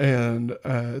 And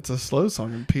it's a slow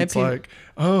song. And Pete's like,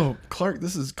 oh, Clark,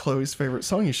 this is Chloe's favorite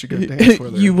song. You should go dance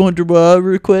with her. You wonder why I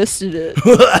requested it.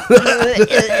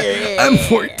 I'm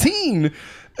 14.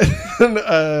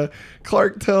 And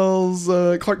Clark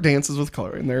dances with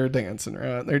Chloe, and they're dancing,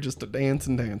 right? They're just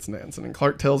dancing. And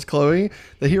Clark tells Chloe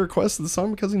that he requested the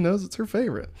song because he knows it's her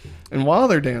favorite. And while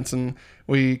they're dancing,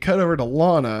 we cut over to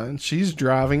Lana, and she's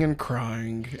driving and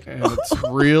crying, and it's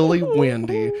really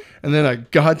windy. And then a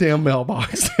goddamn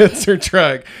mailbox hits her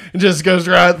truck and just goes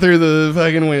right through the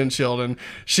fucking windshield, and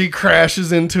she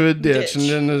crashes into a ditch. And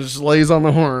then just lays on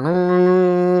the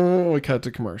horn. We cut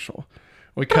to commercial.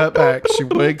 We cut back. She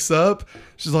wakes up.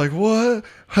 She's like, what?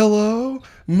 Hello?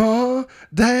 Ma?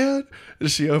 Dad?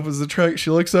 And she opens the truck. She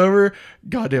looks over.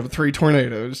 Goddamn 3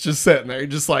 tornadoes just sitting there.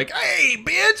 Just like, hey,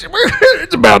 bitch.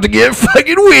 It's about to get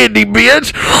fucking windy,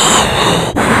 bitch.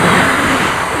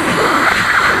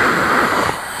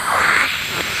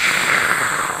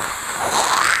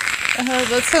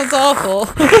 That sounds awful.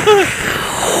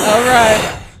 All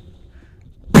right.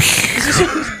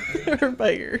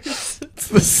 It's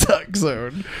the suck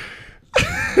zone.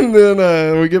 And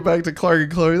then we get back to Clark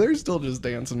and Chloe. They're still just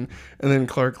dancing. And then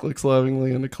Clark looks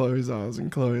lovingly into Chloe's eyes, and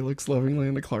Chloe looks lovingly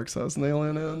into Clark's eyes. And they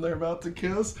land in, and they're about to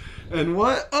kiss. And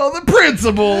what? Oh, the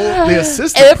principal, the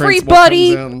assistant principal comes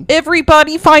in.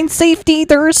 Everybody find safety.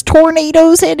 There's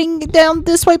tornadoes heading down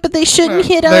this way, but they shouldn't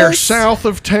hit us. They're south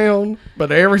of town,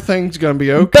 but everything's going to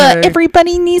be okay. But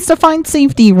everybody needs to find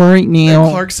safety right now.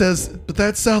 And Clark says, but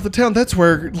that's south of town. That's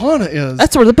where Lana is.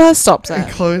 That's where the bus stop's at.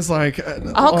 And Chloe's like,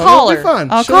 I'll call her.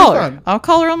 I'll call her. I'll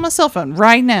call her on my cell phone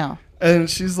right now. And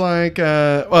she's like,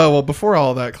 well, before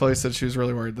all of that, Chloe said she was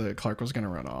really worried that Clark was going to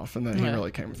run off, and then he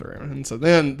really came through. And so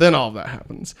then all of that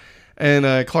happens.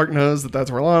 And Clark knows that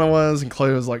that's where Lana was, and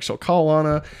Chloe was like, she'll call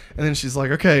Lana. And then she's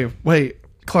like, okay, wait,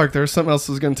 Clark, there's something else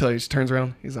I was going to tell you. She turns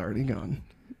around. He's already gone.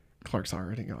 Clark's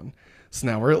already gone. So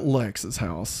now we're at Lex's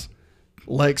house.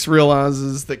 Lex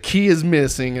realizes the key is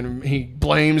missing, and he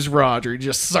blames Roger. He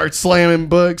just starts slamming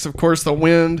books. Of course, the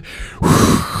wind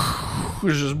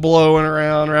was just blowing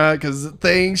around, right? Because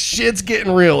shit's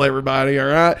getting real, everybody, all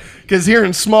right? Because here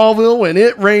in Smallville, when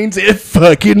it rains, it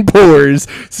fucking pours.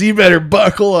 So you better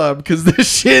buckle up, because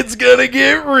this shit's gonna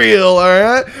get real, all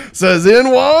right? So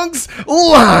Zen walks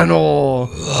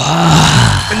Lionel.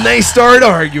 And they start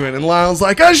arguing, and Lionel's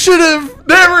like, I should have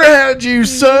never had you,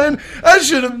 son. I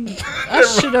should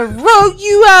have wrote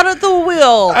you out of the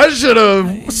will. I should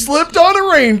have slipped on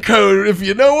a raincoat, if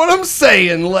you know what I'm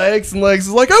saying, Lex. And Lex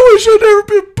is like, I wish I'd never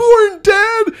been born,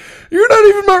 Dad. You're not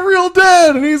even my real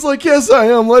dad. And he's like, yes, I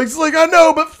am. Lex is like, I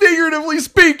know, but figuratively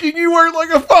speaking, you weren't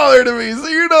like a father to me, so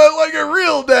you're not like a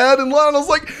real dad. And Lionel's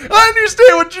like, I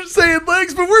understand what you're saying,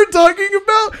 Lex, but we're talking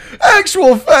about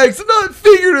actual facts and not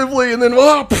figuratively. And then,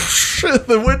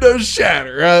 the windows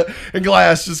shatter, right? And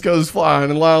glass just goes flying.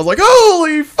 And Lionel's like,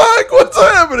 holy fuck, what's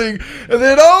happening? And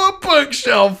then, a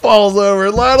bookshelf falls over.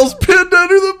 And Lionel's pinned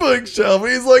under the bookshelf.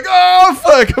 And he's like, oh,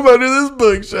 fuck, I'm under this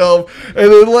bookshelf.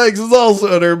 And then Lex is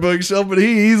also under a bookshelf, but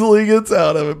he easily gets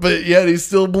out of it. But yet he's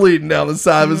still bleeding down the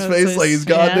side of his face like he's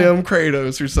goddamn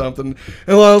Kratos or something.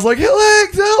 And Lionel's like, hey,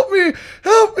 Lex,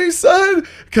 help me, son.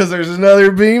 Because there's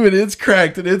another beam, and it's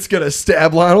cracked, and it's going to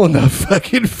stab Lionel in the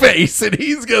fucking face, and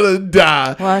he's going to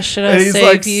die. Why should I and he's save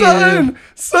like, you?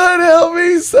 Son, help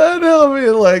me, son, help me.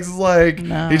 And Lex is like,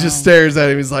 he just stares at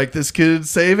him. He's like, this could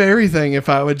save everything if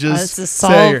I would just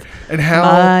say her. And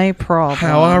how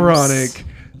ironic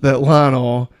that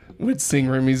Lionel would sing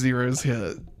Remy Zero's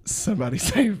hit, Somebody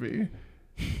Save Me.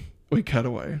 We cut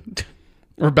away.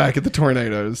 We're back at the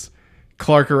tornadoes.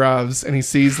 Clark arrives, and he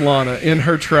sees Lana in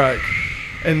her truck.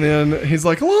 And then he's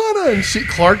like, Lana!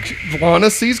 And Lana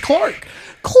sees Clark.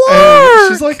 And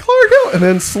she's like, Clark, help. And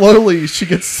then slowly she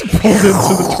gets pulled into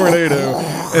the tornado,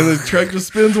 and the truck just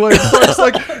spins away. Clark's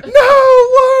like, no,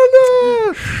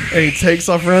 Lana! And he takes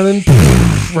off running,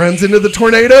 runs into the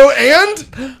tornado,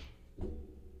 and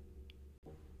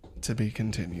to be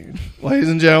continued. Ladies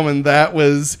and gentlemen, that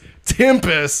was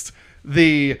Tempest,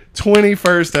 the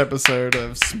 21st episode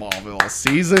of Smallville,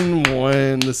 Season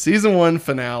 1, the Season 1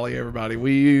 finale, everybody.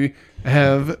 We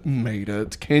have made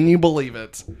it. Can you believe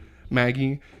it?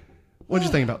 Maggie, what did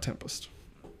you think about Tempest?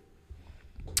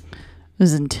 It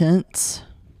was intense.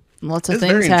 Lots of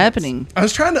things happening. I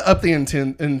was trying to up the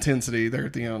intensity there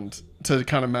at the end to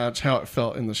kind of match how it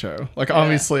felt in the show. Like,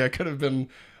 obviously, I could have been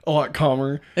a lot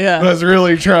calmer. Yeah. But I was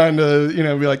really trying to,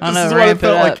 be like, this is what it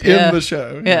felt like in the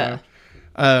show. Yeah.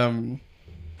 I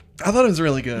thought it was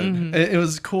really good. Mm-hmm. It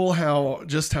was cool how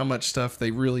much stuff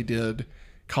they really did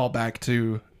call back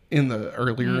to in the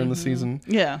earlier in the season.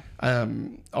 Yeah.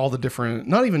 All the different,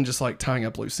 not even just like tying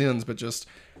up loose ends, but just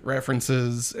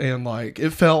references, and like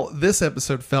this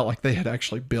episode felt like they had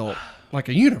actually built like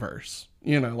a universe.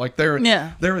 Like there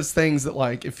was things that,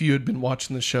 like, if you had been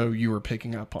watching the show, you were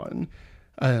picking up on.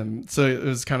 So it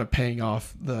was kind of paying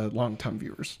off the longtime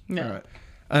viewers. Yeah. All right.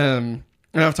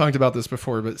 And I've talked about this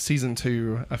before, but season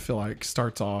 2, I feel like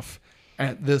starts off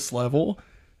at this level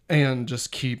and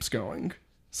just keeps going.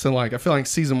 So like, I feel like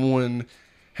season 1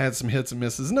 had some hits and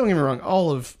misses. And don't get me wrong,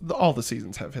 all the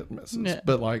seasons have hit and misses. Yeah.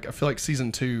 But like, I feel like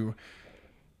season 2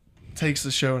 takes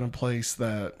the show in a place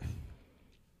that,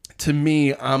 to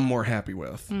me, I'm more happy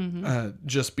with.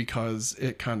 Just because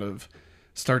it kind of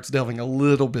starts delving a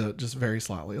little bit, just very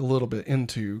slightly, a little bit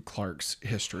into Clark's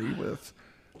history with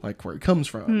like where he comes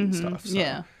from and stuff. So,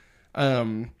 Yeah.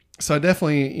 So I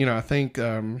definitely, I think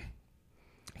to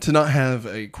not have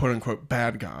a quote unquote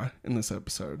bad guy in this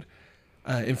episode,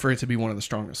 and for it to be one of the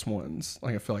strongest ones,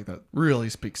 like I feel like that really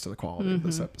speaks to the quality of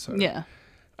this episode. Yeah.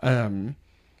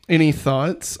 Any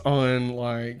thoughts on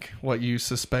like what you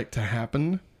suspect to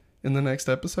happen in the next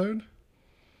episode?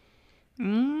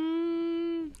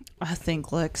 I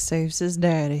think Lex saves his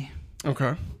daddy.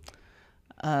 Okay.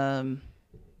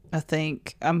 I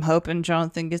think I'm hoping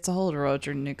Jonathan gets a hold of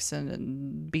Roger Nixon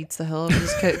and beats the hell out of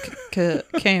his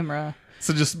camera.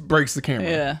 So just breaks the camera.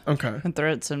 Yeah. Okay. And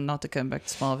threatens him not to come back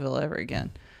to Smallville ever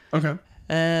again. Okay.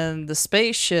 And the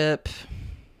spaceship,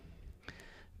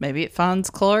 maybe it finds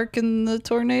Clark in the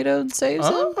tornado and saves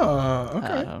him. Okay.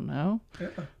 I don't know.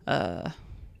 Yeah.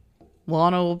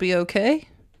 Lana will be okay.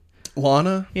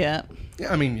 Lana? Yeah.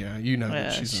 Yeah, I mean, yeah,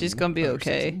 that she's gonna be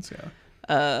okay. Seasons,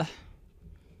 yeah.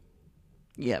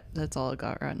 Yep, that's all I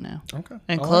got right now. Okay.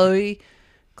 And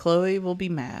Chloe will be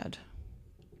mad.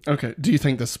 Okay. Do you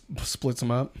think this splits them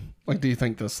up? Like, do you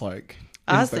think this like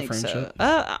I ends their think friendship?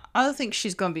 so. I think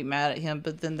she's gonna be mad at him,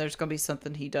 but then there's gonna be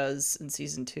something he does in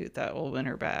season 2 that will win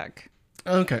her back.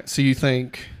 Okay. So you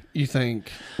think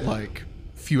like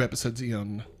few episodes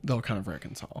in they'll kind of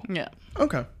reconcile? Yeah.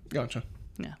 Okay. Gotcha.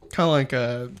 Yeah. Kind of like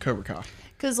Cobra Kai.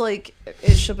 Because, like,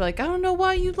 she'll be like, I don't know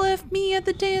why you left me at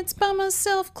the dance by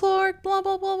myself, Clark, blah,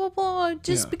 blah, blah, blah, blah,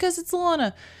 just because it's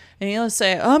Lana. And he'll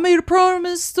say, I made a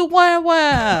promise to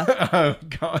wah. Oh,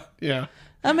 God. Yeah.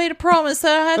 I made a promise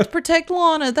that I had to protect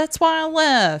Lana. That's why I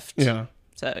left. Yeah.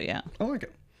 So, yeah. I like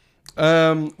it.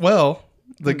 Well,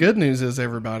 the good news is,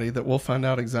 everybody, that we'll find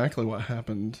out exactly what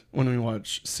happened when we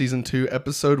watch season 2,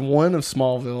 episode 1 of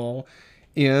Smallville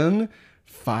in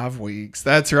 5 weeks.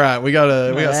 That's right. We got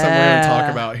something we're going to talk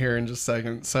about here in just a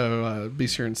second. So be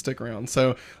sure and stick around.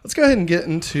 So let's go ahead and get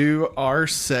into our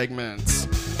segments.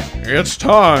 It's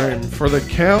time for the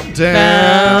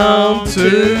countdown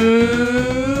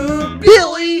to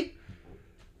Billy.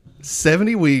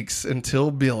 70 weeks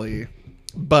until Billy,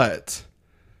 but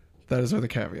that is with a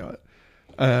caveat,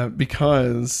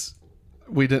 because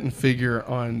we didn't figure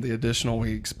on the additional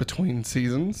weeks between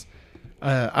seasons.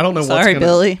 I don't know.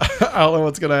 Billy. I don't know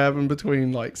what's gonna happen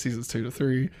between like seasons 2 to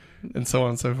 3, and so on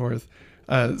and so forth.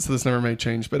 So this never may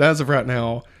change. But as of right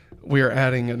now, we are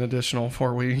adding an additional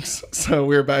 4 weeks, so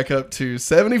we're back up to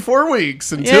 74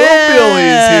 weeks until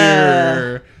Billy's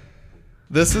here.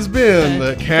 This has been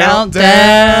the countdown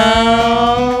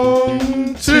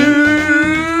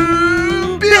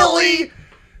to Billy.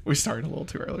 We started a little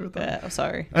too early with that. Yeah, I'm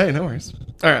sorry. Hey, no worries.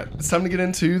 All right, it's time to get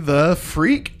into the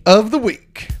Freak of the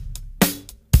Week.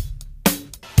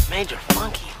 Major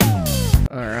Funky.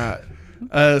 All right.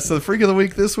 So the Freak of the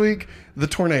Week this week, the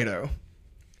tornado,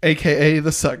 a.k.a.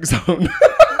 the suck zone.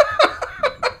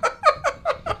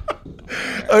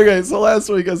 Okay, so last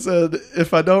week I said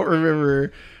if I don't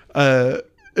remember,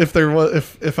 if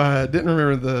I didn't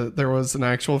remember there was an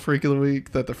actual Freak of the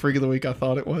Week, that the Freak of the Week I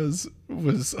thought it was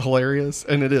hilarious,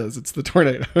 and it is. It's the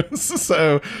tornadoes.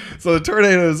 So the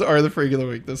tornadoes are the Freak of the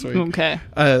Week this week. Okay.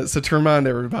 So to remind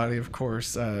everybody, of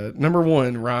course, number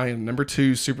 1, Ryan. Number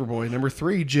 2, Superboy. Number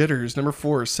 3, Jitters. Number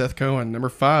 4, Seth Cohen. Number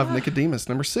 5, Nicodemus.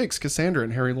 Number 6, Cassandra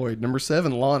and Harry Lloyd. Number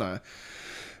 7, Lana.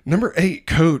 Number 8,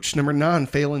 Coach. Number 9,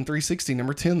 Phelan 360.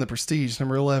 Number 10, The Prestige.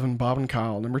 Number 11, Bob and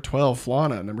Kyle. Number 12,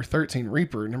 Flana. Number 13,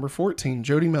 Reaper. Number 14,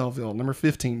 Jody Melville. Number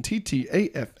 15,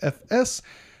 TTAFFS.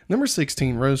 Number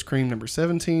 16, Rose Cream. Number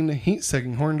 17, Heat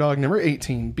Second Horn Dog. Number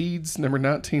 18, Beads. Number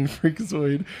 19,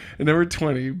 Freakazoid. And number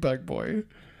 20, Bug Boy.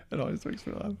 It always makes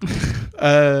me laugh.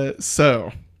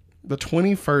 So, the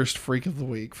 21st Freak of the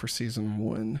Week for season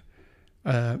 1.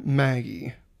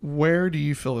 Maggie, where do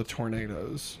you feel the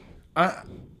tornadoes?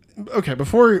 Okay,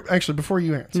 before you answer,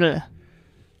 Yeah.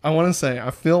 I want to say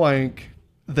I feel like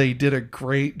they did a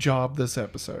great job this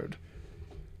episode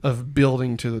of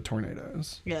building to the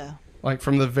tornadoes. Yeah. Like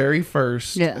from the very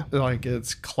first, Yeah. like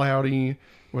it's cloudy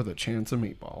with a chance of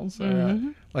meatballs.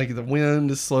 Right? Like the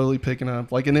wind is slowly picking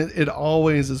up. Like, and it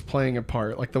always is playing a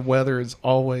part. Like the weather is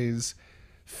always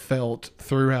felt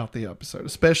throughout the episode,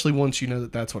 especially once you know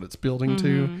that that's what it's building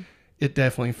to. It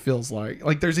definitely feels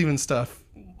like there's even stuff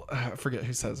I forget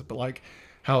who says it, but like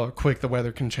how quick the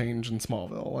weather can change in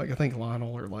Smallville. Like I think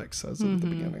Lionel or Lex says it at the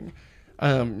beginning.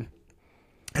 And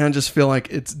I just feel like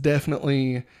it's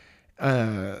definitely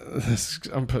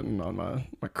I'm putting on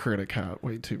my critic hat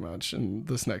way too much in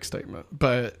this next statement,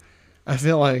 but I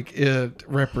feel like it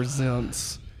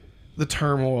represents the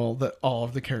turmoil that all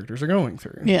of the characters are going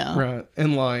through. Yeah. Right.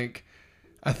 And like,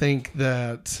 I think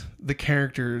that the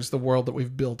characters, the world that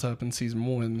we've built up in season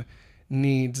 1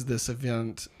 needs this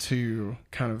event to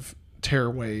kind of tear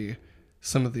away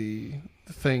some of the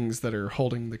things that are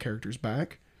holding the characters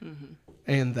back. Mm-hmm.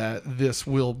 And that this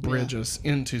will bridge us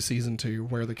into season 2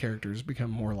 where the characters become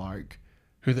more like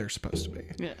who they're supposed to be.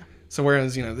 Yeah. So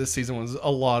whereas, this season was a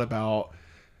lot about,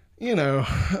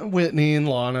 Whitney and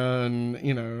Lana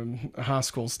and, high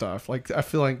school stuff. Like, I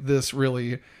feel like this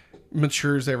really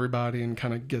matures everybody and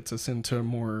kind of gets us into a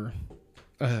more,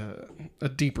 a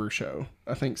deeper show.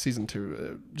 I think season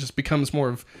 2 just becomes more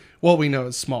of what we know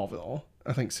as Smallville.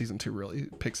 I think season 2 really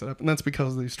picks it up, and that's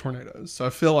because of these tornadoes. So I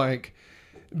feel like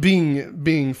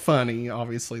being funny,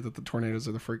 obviously, that the tornadoes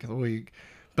are the freak of the week,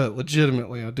 but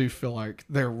legitimately, I do feel like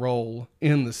their role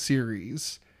in the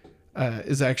series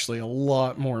is actually a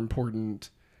lot more important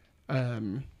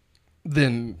than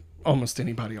almost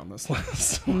anybody on this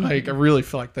list. Like, I really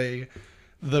feel like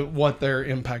what their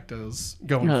impact is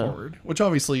going forward, which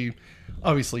obviously you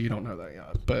don't know that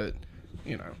yet, but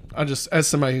I just, as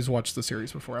somebody who's watched the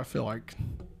series before, I feel like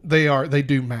they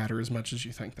do matter as much as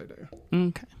you think they do.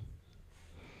 Okay.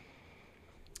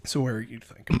 So where are you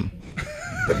thinking?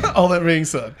 All that being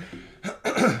said.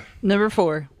 Number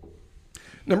 4.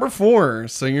 Number 4.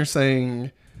 So you're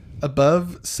saying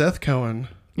above Seth Cohen,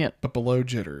 yep, but below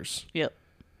Jitters. Yep.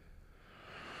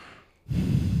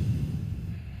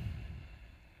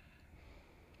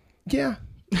 Yeah.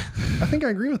 I think I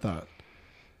agree with that.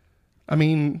 I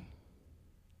mean,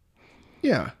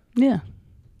 yeah. Yeah.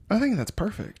 I think that's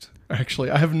perfect. Actually,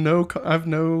 I have no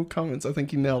comments. I think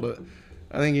he nailed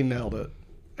it.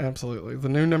 Absolutely. The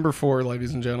new number 4,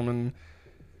 ladies and gentlemen,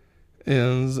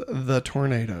 is the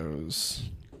Tornadoes.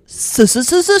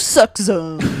 Suck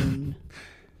zone.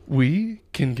 We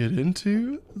can get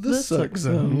into the suck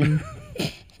zone.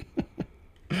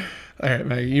 All right,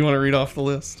 Maggie, you want to read off the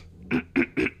list? You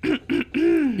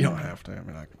don't have to. I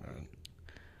mean, I can do it.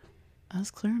 I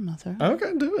was clearing my throat.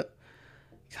 Okay, do it.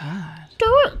 God.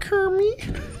 Do it,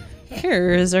 Kermit.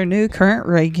 Here is our new current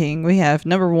ranking. We have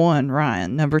number 1,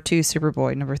 Ryan. Number 2,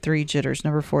 Superboy. Number 3, Jitters.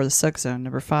 Number 4, The Suck Zone.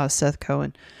 Number 5, Seth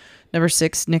Cohen. Number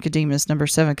 6, Nicodemus. Number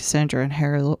 7, Cassandra and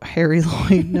Harry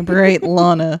Lloyd. Number 8,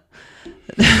 Lana.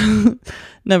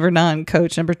 Number 9,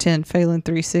 Coach. Number 10, Phelan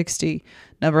 360.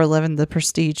 Number 11, The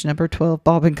Prestige. Number 12,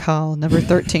 Bob and Kyle. Number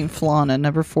 13, Flana.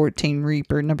 Number 14,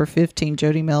 Reaper. Number 15,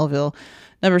 Jody Melville.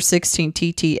 Number 16,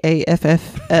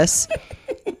 TTAFFS.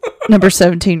 Number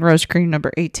 17, Rose Cream.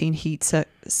 Number 18, Heat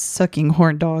Sucking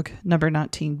Horn Dog. Number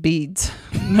 19, Beads.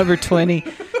 Number 20,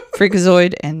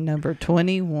 Freakazoid. And number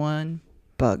 21,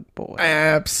 Bug Boy.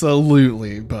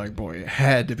 Absolutely, Bug Boy. It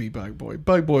had to be Bug Boy.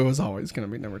 Bug Boy was always going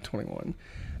to be number 21.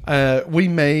 We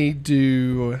may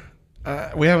do...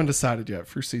 we haven't decided yet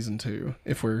for season 2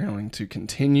 if we're going to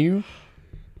continue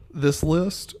this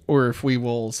list or if we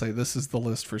will say this is the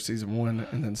list for season 1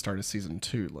 and then start a season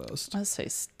 2 list. I'd say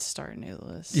start a new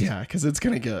list. Yeah, because it's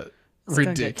going to get ridiculous.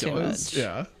 Gonna get too much.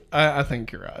 Yeah, I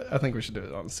think you're right. I think we should do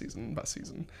it on season by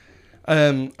season. All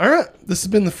right, this has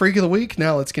been the Freak of the Week.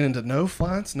 Now let's get into No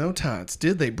Flats, No Tights.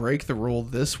 Did they break the rule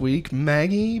this week?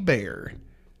 Maggie Bear,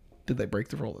 did they break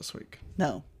the rule this week?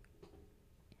 No.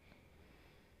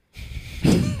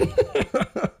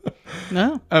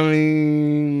 No. I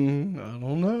mean, I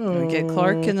don't know. We get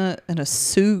Clark in a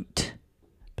suit,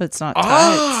 but it's not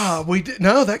tights. We did.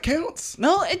 No, that counts.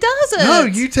 No, it doesn't. No,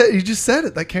 you just said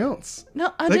it. That counts.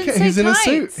 No, I didn't say he's tights. In a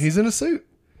suit. He's in a suit.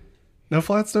 No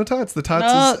flats, no tights. The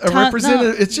tights is a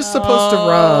representative. No. It's just supposed to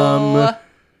rhyme.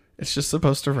 It's just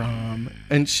supposed to rhyme.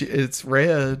 And it's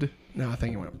red. No, I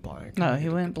think he went black. No, he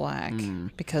went black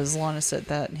because Lana said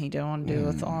that, and he didn't want to do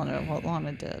with Lana what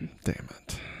Lana did. Damn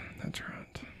it. That's right.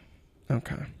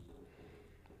 Okay.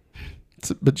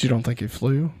 But you don't think he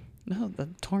flew? No, the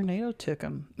tornado took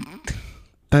him.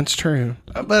 That's true.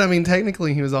 But, I mean,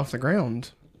 technically he was off the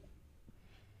ground.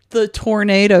 The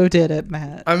tornado did it,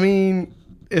 Matt. I mean,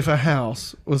 if a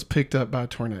house was picked up by a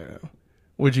tornado,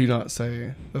 would you not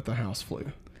say that the house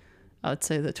flew? I'd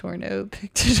say the tornado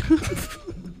picked it up.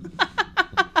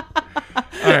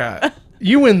 All right.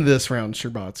 You win this round,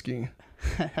 Sherbatsky.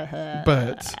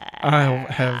 But I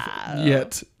have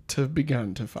yet to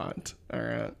begun to fight. All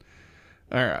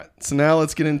right. So now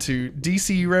let's get into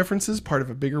DCU references, part of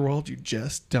a bigger world. You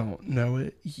just don't know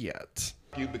it yet.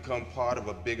 You become part of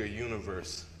a bigger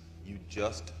universe. You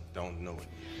just don't know it.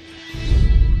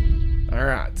 All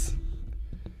right.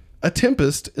 A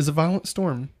tempest is a violent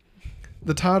storm.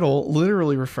 The title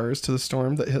literally refers to the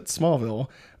storm that hit Smallville,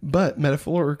 but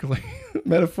metaphorically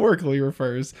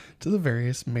refers to the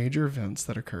various major events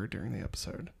that occurred during the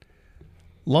episode.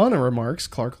 Lana remarks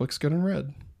Clark looks good in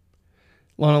red.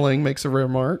 Lana Lang makes a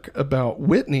remark about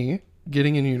Whitney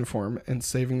getting in uniform and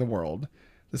saving the world.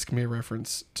 This can be a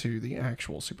reference to the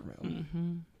actual Superman.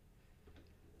 Mm-hmm.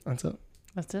 That's it.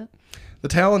 That's it. The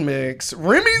Talon makes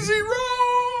Remy Zero!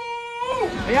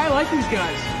 Hey, I like these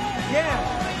guys.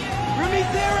 Yeah. Remy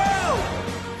Zero!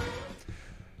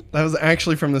 That was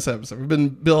actually from this episode. We've been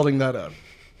building that up.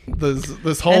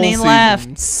 This whole And he season.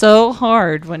 laughed so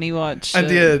hard when he watched I it.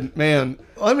 did, man.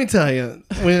 Let me tell you,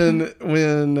 when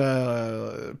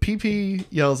PP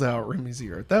yells out Remy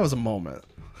Zero, that was a moment.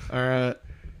 All right.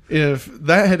 If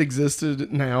that had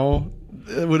existed now,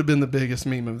 it would have been the biggest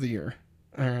meme of the year.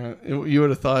 All right. You would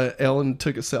have thought Ellen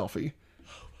took a selfie.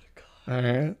 Oh my God. All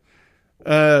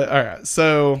right. All right.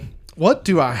 So, what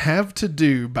do I have to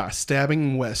do by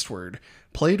stabbing westward?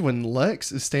 Played when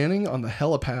Lex is standing on the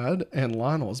helipad and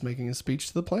Lionel is making a speech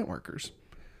to the plant workers.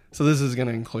 So this is going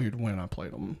to include when I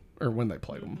played them, or when they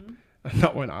played them.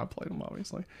 Not when I played them,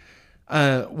 obviously.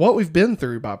 What We've Been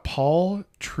Through by Paul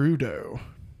Trudeau.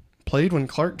 Played when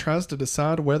Clark tries to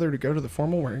decide whether to go to the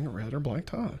formal wearing a red or black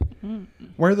tie.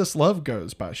 Where This Love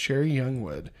Goes by Sherry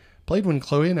Youngwood. Played when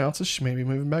Chloe announces she may be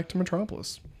moving back to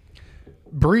Metropolis.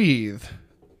 Breathe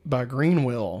by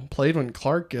Greenwill. Played when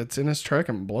Clark gets in his truck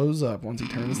and blows up once he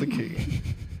turns the key.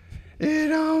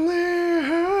 It only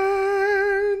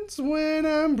hurts when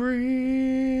I'm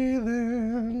breathing.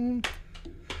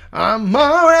 I'm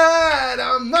alright,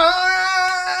 I'm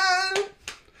alright.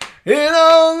 It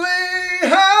only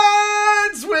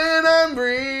hurts when I'm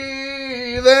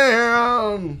breathing.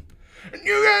 And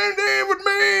you gotta live with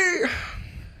me.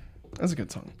 That's a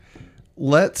good song.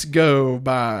 Let's Go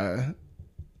by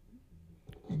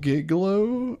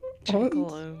Gigolo.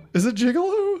 Gigolo. Is it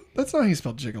Gigolo? That's not how you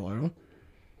spell Gigolo.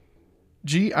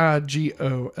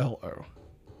 Gigolo.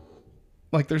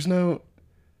 Like there's no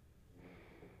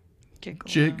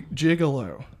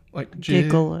gigolo. Like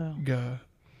Gigolo.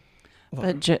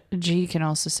 But G can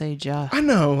also say ja. I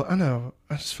know.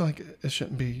 I just feel like it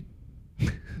shouldn't be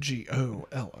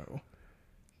Golo.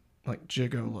 Like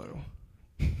gigolo.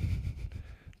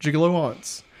 Gigolo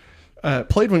wants.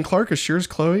 Played when Clark assures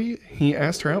Chloe he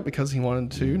asked her out because he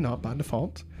wanted to, not by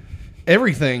default.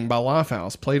 Everything by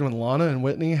Lifehouse. Played when Lana and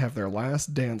Whitney have their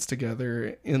last dance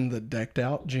together in the decked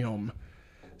out gym.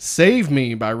 Save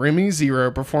Me by Remy Zero,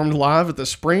 performed live at the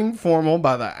Spring Formal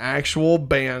by the actual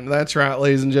band. That's right,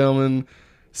 ladies and gentlemen.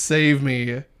 Save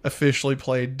Me officially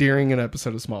played during an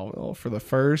episode of Smallville for the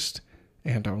first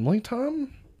and only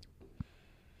time.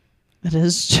 It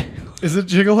is. Is it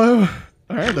Gigolo?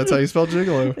 All right, that's how you spell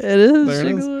Gigolo. It is there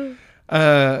Gigolo.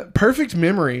 It is. Perfect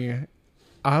Memory,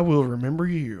 I Will Remember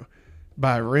You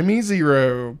by Remy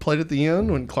Zero. Played at the end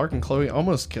when Clark and Chloe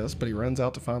almost kiss, but he runs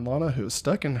out to find Lana, who is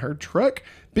stuck in her truck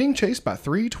being chased by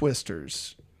 3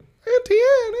 twisters.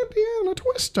 Etienne, a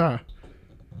twister.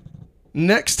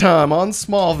 Next time on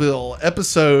Smallville,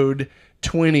 episode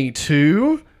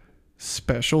 22,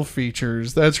 special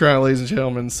features. That's right, ladies and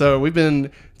gentlemen. So we've been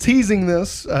teasing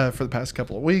this for the past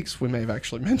couple of weeks. We may have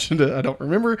actually mentioned it. I don't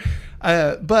remember.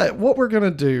 But what we're going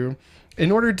to do,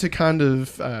 in order to kind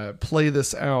of play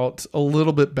this out a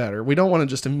little bit better, we don't want to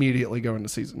just immediately go into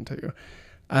season 2.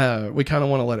 We kind of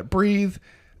want to let it breathe,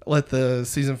 let the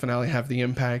season finale have the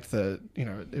impact that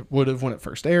it would have when it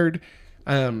first aired.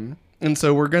 And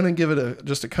so we're going to give it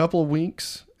just a couple of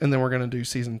weeks, and then we're going to do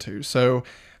season 2. So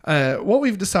what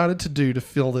we've decided to do to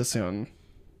fill this in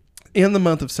the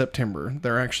month of September,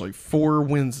 there are actually 4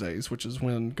 Wednesdays, which is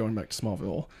when Going Back to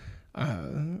Smallville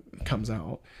comes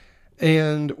out.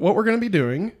 And what we're going to be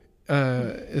doing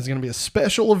is going to be a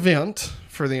special event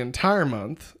for the entire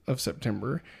month of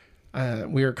September.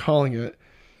 We are calling it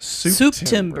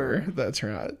September. That's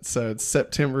right. So it's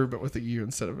September, but with a U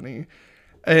instead of an E.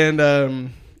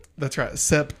 And that's right,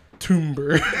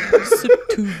 September.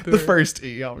 The first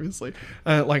E, obviously.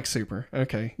 Like super.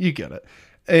 Okay, you get it.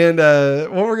 And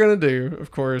what we're going to do, of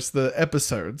course, the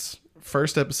episodes,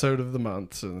 first episode of the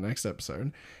month, so the next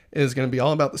episode, is going to be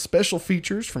all about the special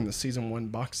features from the season 1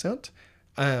 box set.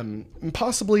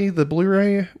 Possibly the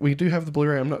Blu-ray. We do have the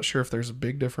Blu-ray. I'm not sure if there's a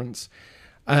big difference.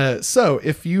 So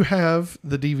if you have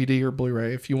the DVD or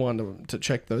Blu-ray, if you want to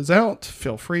check those out,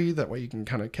 feel free. That way you can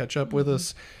kind of catch up with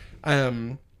us.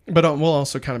 But we'll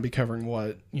also kind of be covering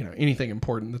what, anything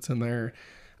important that's in there.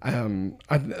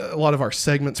 A lot of our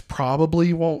segments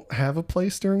probably won't have a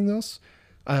place during this.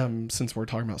 since we're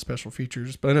talking about special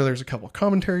features. But I know there's a couple of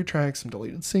commentary tracks, some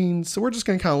deleted scenes. So we're just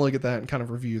going to kind of look at that and kind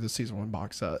of review the season 1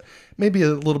 box set. Maybe a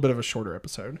little bit of a shorter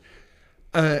episode.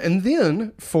 And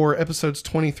then for episodes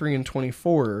 23 and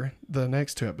 24, the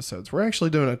next 2 episodes, we're actually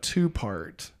doing a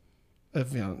 2-part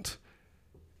event.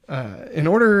 In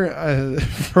order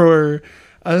for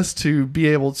us to be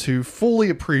able to fully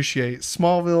appreciate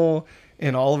Smallville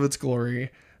in all of its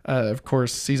glory. Of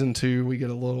course, season 2, we get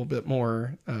a little bit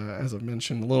more, as I've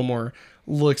mentioned, a little more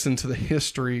looks into the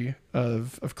history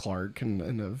of Clark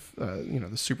and of,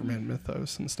 the Superman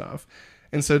mythos and stuff.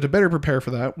 And so to better prepare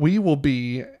for that, we will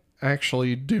be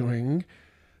actually doing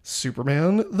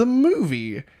Superman the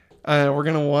movie. We're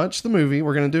going to watch the movie.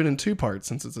 We're going to do it in 2 parts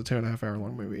since it's a 2.5 hour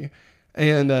long movie.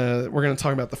 And we're going to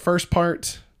talk about the first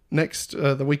part next,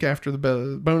 the week after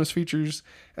the bonus features.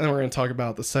 And then we're going to talk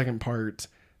about the second part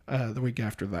the week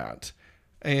after that.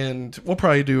 And we'll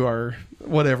probably do our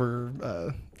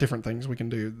whatever different things we can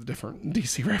do, the different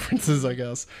DC references, I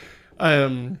guess,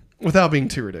 without being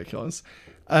too ridiculous.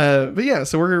 But yeah,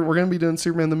 so we're going to be doing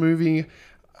Superman the movie.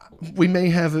 We may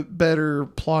have it better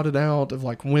plotted out of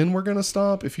like when we're going to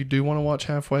stop if you do want to watch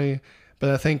halfway. But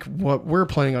I think what we're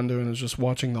planning on doing is just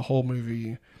watching the whole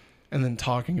movie and then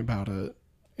talking about it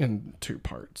in 2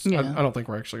 parts. Yeah. I don't think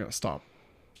we're actually going to stop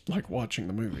like watching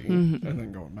the movie and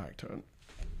then going back to it.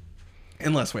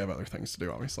 Unless we have other things to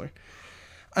do, obviously.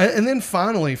 And then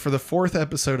finally, for the 4th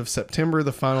episode of September,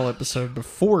 the final episode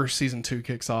before season 2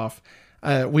 kicks off,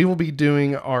 we will be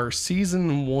doing our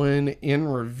season 1 in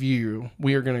review.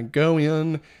 We are going to go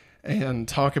in and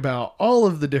talk about all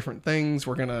of the different things.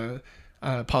 We're going to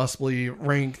possibly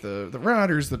rank the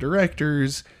writers, the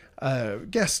directors,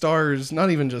 guest stars, not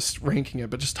even just ranking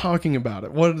it, but just talking about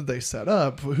it. What did they set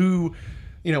up? Who,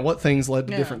 what things led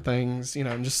to different things,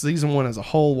 and just season 1 as a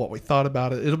whole, what we thought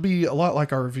about it. It'll be a lot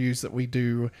like our reviews that we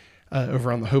do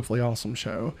over on the Hopefully Awesome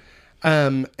show.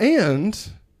 And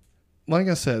like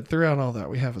I said, throughout all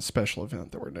that, we have a special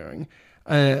event that we're doing.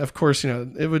 Of course,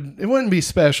 it wouldn't be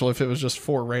special if it was just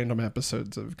 4 random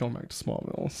episodes of Going Back to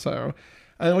Smallville. So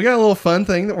we got a little fun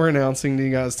thing that we're announcing to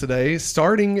you guys today,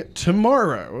 starting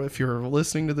tomorrow. If you're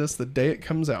listening to this the day it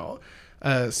comes out,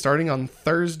 starting on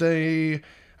Thursday,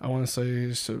 I want to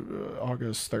say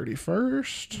August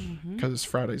 31st, because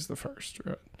Friday's the 1st,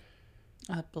 right?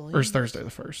 I believe. Or is Thursday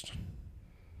the 1st?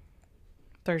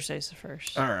 Thursday's the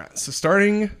 1st. All right. So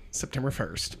starting September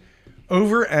 1st,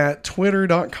 over at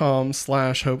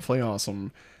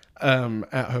twitter.com/hopefullyawesome,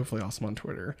 at hopefullyawesome on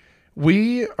Twitter,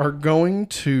 we are going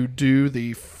to do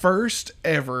the first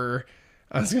ever,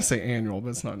 I was going to say annual, but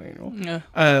it's not an annual. Yeah.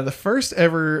 The first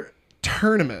ever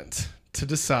tournament to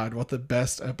decide what the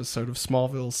best episode of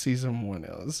Smallville season 1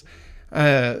 is.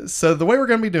 So the way we're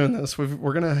going to be doing this,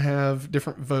 we're going to have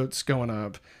different votes going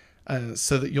up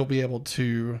so that you'll be able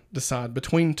to decide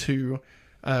between 2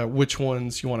 which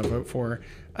ones you want to vote for.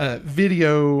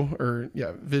 Visual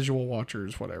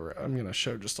watchers, whatever. I'm going to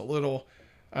show just a little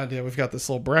idea. We've got this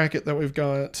little bracket that we've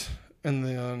got, and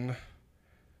then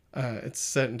it's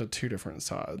set into 2 different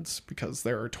sides because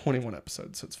there are 21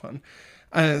 episodes, so it's fun.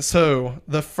 So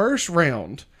the first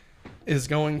round is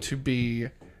going to be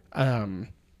a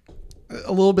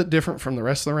little bit different from the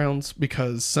rest of the rounds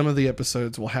because some of the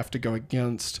episodes will have to go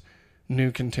against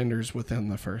new contenders within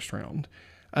the first round.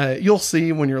 You'll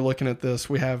see when you're looking at this,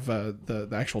 we have the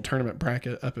actual tournament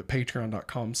bracket up at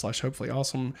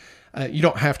patreon.com/hopefullyawesome. You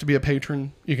don't have to be a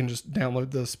patron. You can just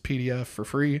download this PDF for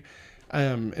free.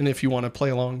 And if you want to play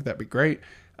along, that'd be great.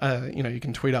 You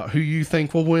can tweet out who you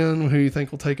think will win, who you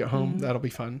think will take it home. That'll be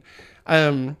fun.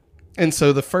 And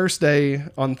so the first day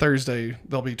on Thursday,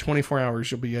 there'll be 24 hours.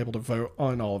 You'll be able to vote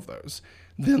on all of those.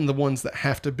 Then the ones that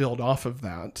have to build off of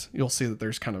that, you'll see that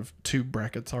there's kind of 2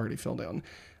 brackets already filled in.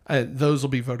 Those will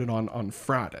be voted on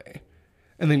Friday.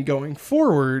 And then going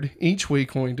forward, each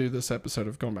week when we do this episode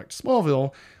of Going Back to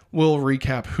Smallville, we'll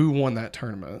recap who won that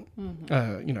tournament,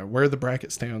 where the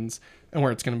bracket stands, and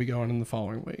where it's going to be going in the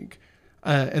following week.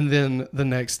 And then the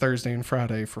next Thursday and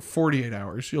Friday for 48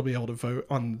 hours, you'll be able to vote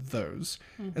on those.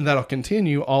 And that'll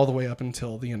continue all the way up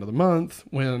until the end of the month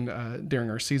when,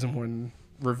 during our season 1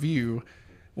 review,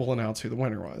 we'll announce who the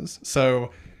winner was.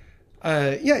 So,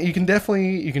 you can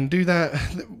do that.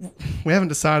 We haven't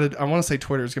decided. I want to say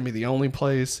Twitter is going to be the only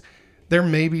place. There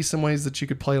may be some ways that you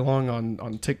could play along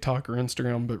on TikTok or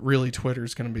Instagram, but really Twitter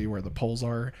is going to be where the polls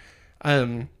are.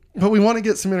 But we want to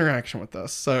get some interaction with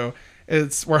this. So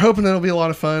we're hoping that it'll be a lot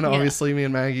of fun. Yeah. Obviously, me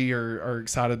and Maggie are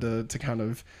excited to kind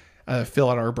of fill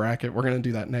out our bracket. We're going to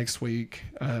do that next week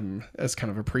as kind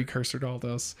of a precursor to all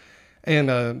this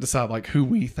and decide like who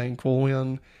we think will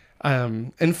win.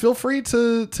 And feel free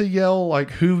to yell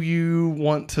like who you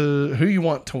want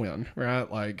to win,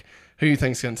 right? Like who you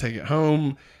think's going to take it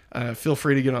home. Feel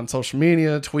free to get on social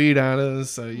media, tweet at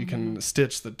us. You can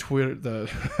stitch the Twitter,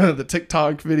 the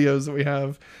TikTok videos that we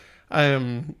have,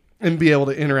 and be able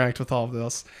to interact with all of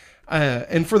this.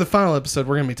 And for the final episode,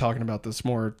 we're going to be talking about this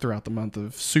more throughout the month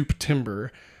of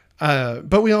September.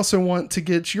 But we also want to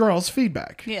get your all's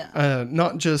feedback. Yeah.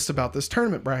 Not just about this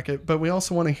tournament bracket, but we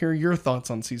also want to hear your thoughts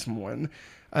on season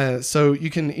 1. So you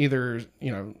can either,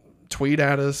 tweet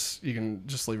at us. You can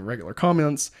just leave regular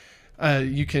comments.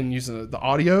 You can use the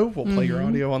audio. We'll play your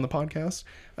audio on the podcast.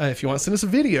 If you want to send us a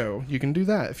video, you can do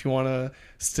that. If you want to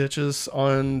stitch us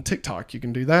on TikTok, you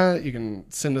can do that. You can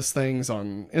send us things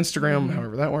on Instagram,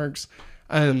 however that works.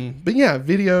 But yeah,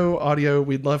 video, audio,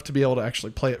 we'd love to be able to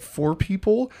actually play it for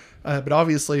people. But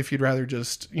obviously, if you'd rather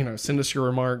just, send us your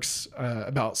remarks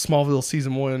about Smallville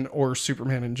Season 1 or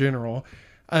Superman in general,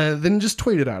 then just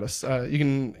tweet it at us. You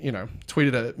can, tweet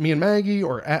it at me and Maggie,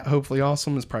 or at Hopefully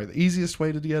Awesome is probably the easiest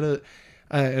way to get it.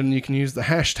 And you can use the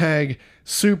hashtag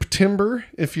SoupTimber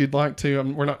if you'd like to.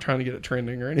 We're not trying to get it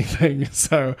trending or anything.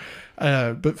 So,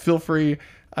 but feel free.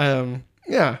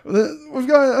 Yeah,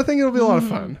 I think it'll be a lot of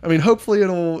fun. I mean, hopefully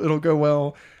it'll go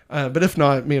well. But if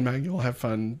not, me and Maggie will have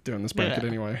fun doing this bracket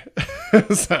anyway.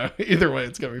 So either way,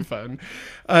 it's going to be fun.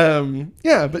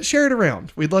 Yeah, but share it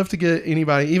around. We'd love to get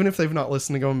anybody, even if they've not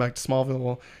listened to Going Back to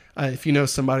Smallville, if you know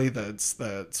somebody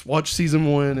that's watched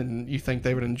season 1 and you think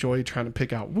they would enjoy trying to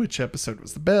pick out which episode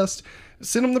was the best,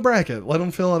 send them the bracket. Let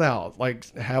them fill it out.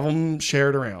 Like, have them share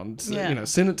it around. Yeah.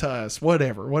 Send it to us.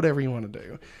 Whatever you want to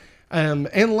do.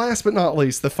 And last but not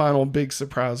least, the final big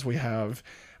surprise we have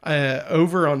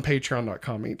over on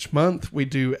patreon.com each month, we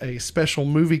do a special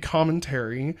movie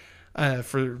commentary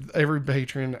for every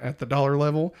patron at the $1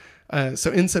 level.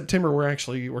 So in September, we're going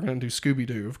to do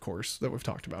Scooby-Doo, of course, that we've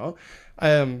talked about.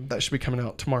 That should be coming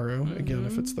out tomorrow, again,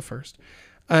 if it's the 1st.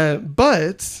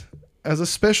 But as a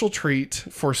special treat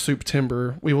for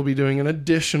September, we will be doing an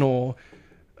additional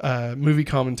movie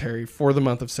commentary for the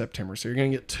month of September. So you're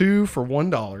going to get 2 for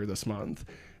 $1 this month.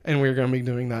 And we're going to be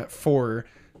doing that for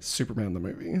Superman the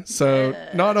movie. So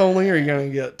not only are you going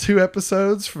to get 2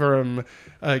 episodes from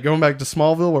Going Back to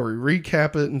Smallville, where we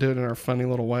recap it and do it in our funny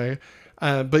little way,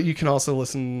 but you can also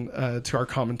listen to our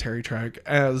commentary track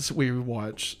as we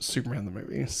watch Superman the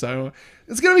movie. So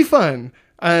it's going to be fun.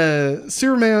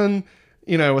 Superman,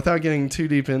 without getting too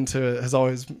deep into it, has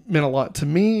always meant a lot to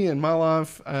me in my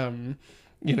life. I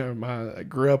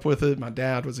grew up with it. My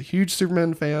dad was a huge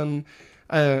Superman fan.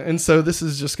 And so this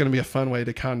is just going to be a fun way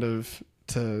to kind of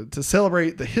to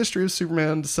celebrate the history of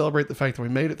Superman, to celebrate the fact that we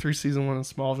made it through season 1 of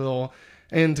Smallville,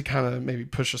 and to kind of maybe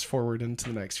push us forward into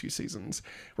the next few seasons.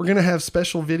 We're going to have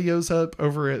special videos up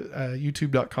over at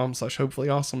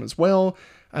youtube.com/hopefullyawesome as well.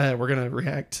 We're going to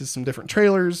react to some different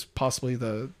trailers, possibly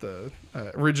the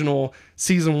original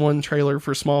season 1 trailer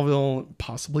for Smallville,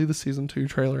 possibly the season 2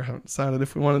 trailer. I haven't decided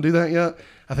if we want to do that yet.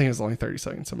 I think it's only 30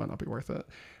 seconds, so it might not be worth it.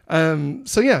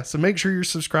 So make sure you're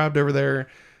subscribed over there.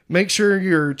 Make sure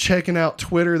you're checking out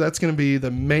Twitter. That's going to be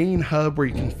the main hub where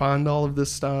you can find all of this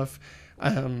stuff.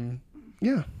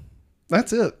 Yeah,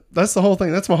 that's it. That's the whole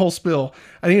thing. That's my whole spiel.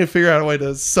 I need to figure out a way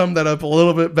to sum that up a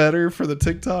little bit better for the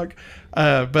TikTok.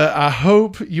 But I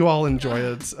hope you all enjoy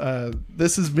it.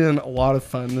 This has been a lot of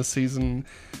fun this season.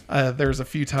 There's a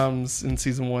few times in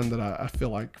season 1 that I feel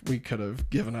like we could have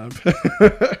given up.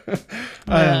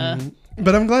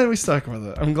 But I'm glad we stuck with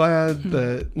it. I'm glad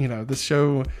that, this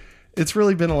show, it's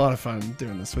really been a lot of fun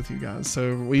doing this with you guys.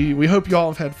 So we hope you all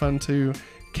have had fun too.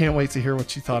 Can't wait to hear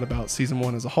what you thought about season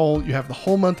 1 as a whole. You have the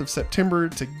whole month of September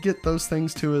to get those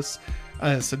things to us.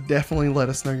 So definitely let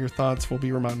us know your thoughts. We'll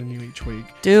be reminding you each week.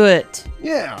 Do it.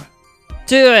 Yeah.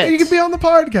 Do it. You can be on the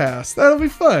podcast. That'll be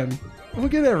fun. We'll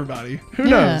get everybody. Who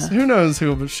knows? Who knows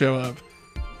who will show up?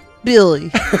 Billy.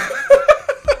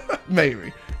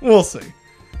 Maybe. We'll see.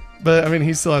 But,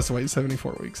 he still has to wait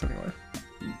 74 weeks anyway.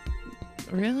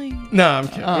 Really? No, I'm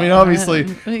kidding. Obviously,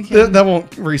 that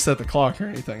won't reset the clock or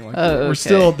anything. We're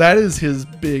still, that is his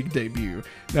big debut.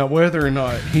 Now, whether or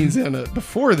not he's in it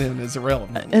before then is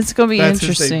irrelevant. It's going to be That's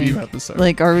interesting. His debut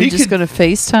episode. Are we just going to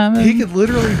FaceTime him? He could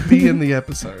literally be in the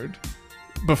episode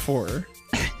before,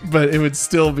 but it would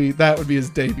still be, that would be his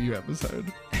debut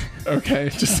episode. Okay,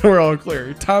 just so we're all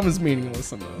clear. Time is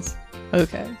meaningless in this.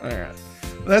 Okay. All right.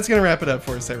 That's going to wrap it up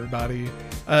for us, everybody.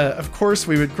 Of course,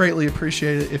 we would greatly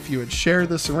appreciate it if you would share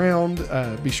this around.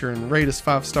 Be sure and rate us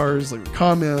 5 stars, leave a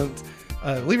comment,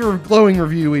 leave a glowing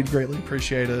review. We'd greatly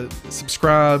appreciate it.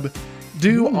 Subscribe.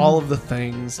 Do all of the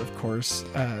things, of course.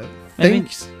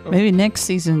 Thanks. Maybe next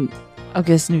season I'll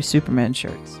get us new Superman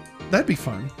shirts. That'd be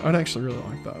fun. I'd actually really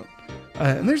like that.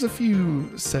 And there's a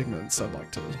few segments I'd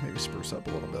like to maybe spruce up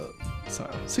a little bit. So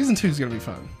season 2 is going to be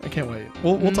fun. I can't wait.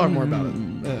 We'll talk more about it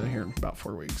here in about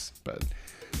 4 weeks. But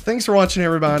thanks for watching,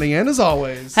 everybody. And as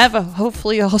always, have a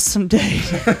hopefully awesome day.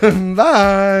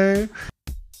 Bye.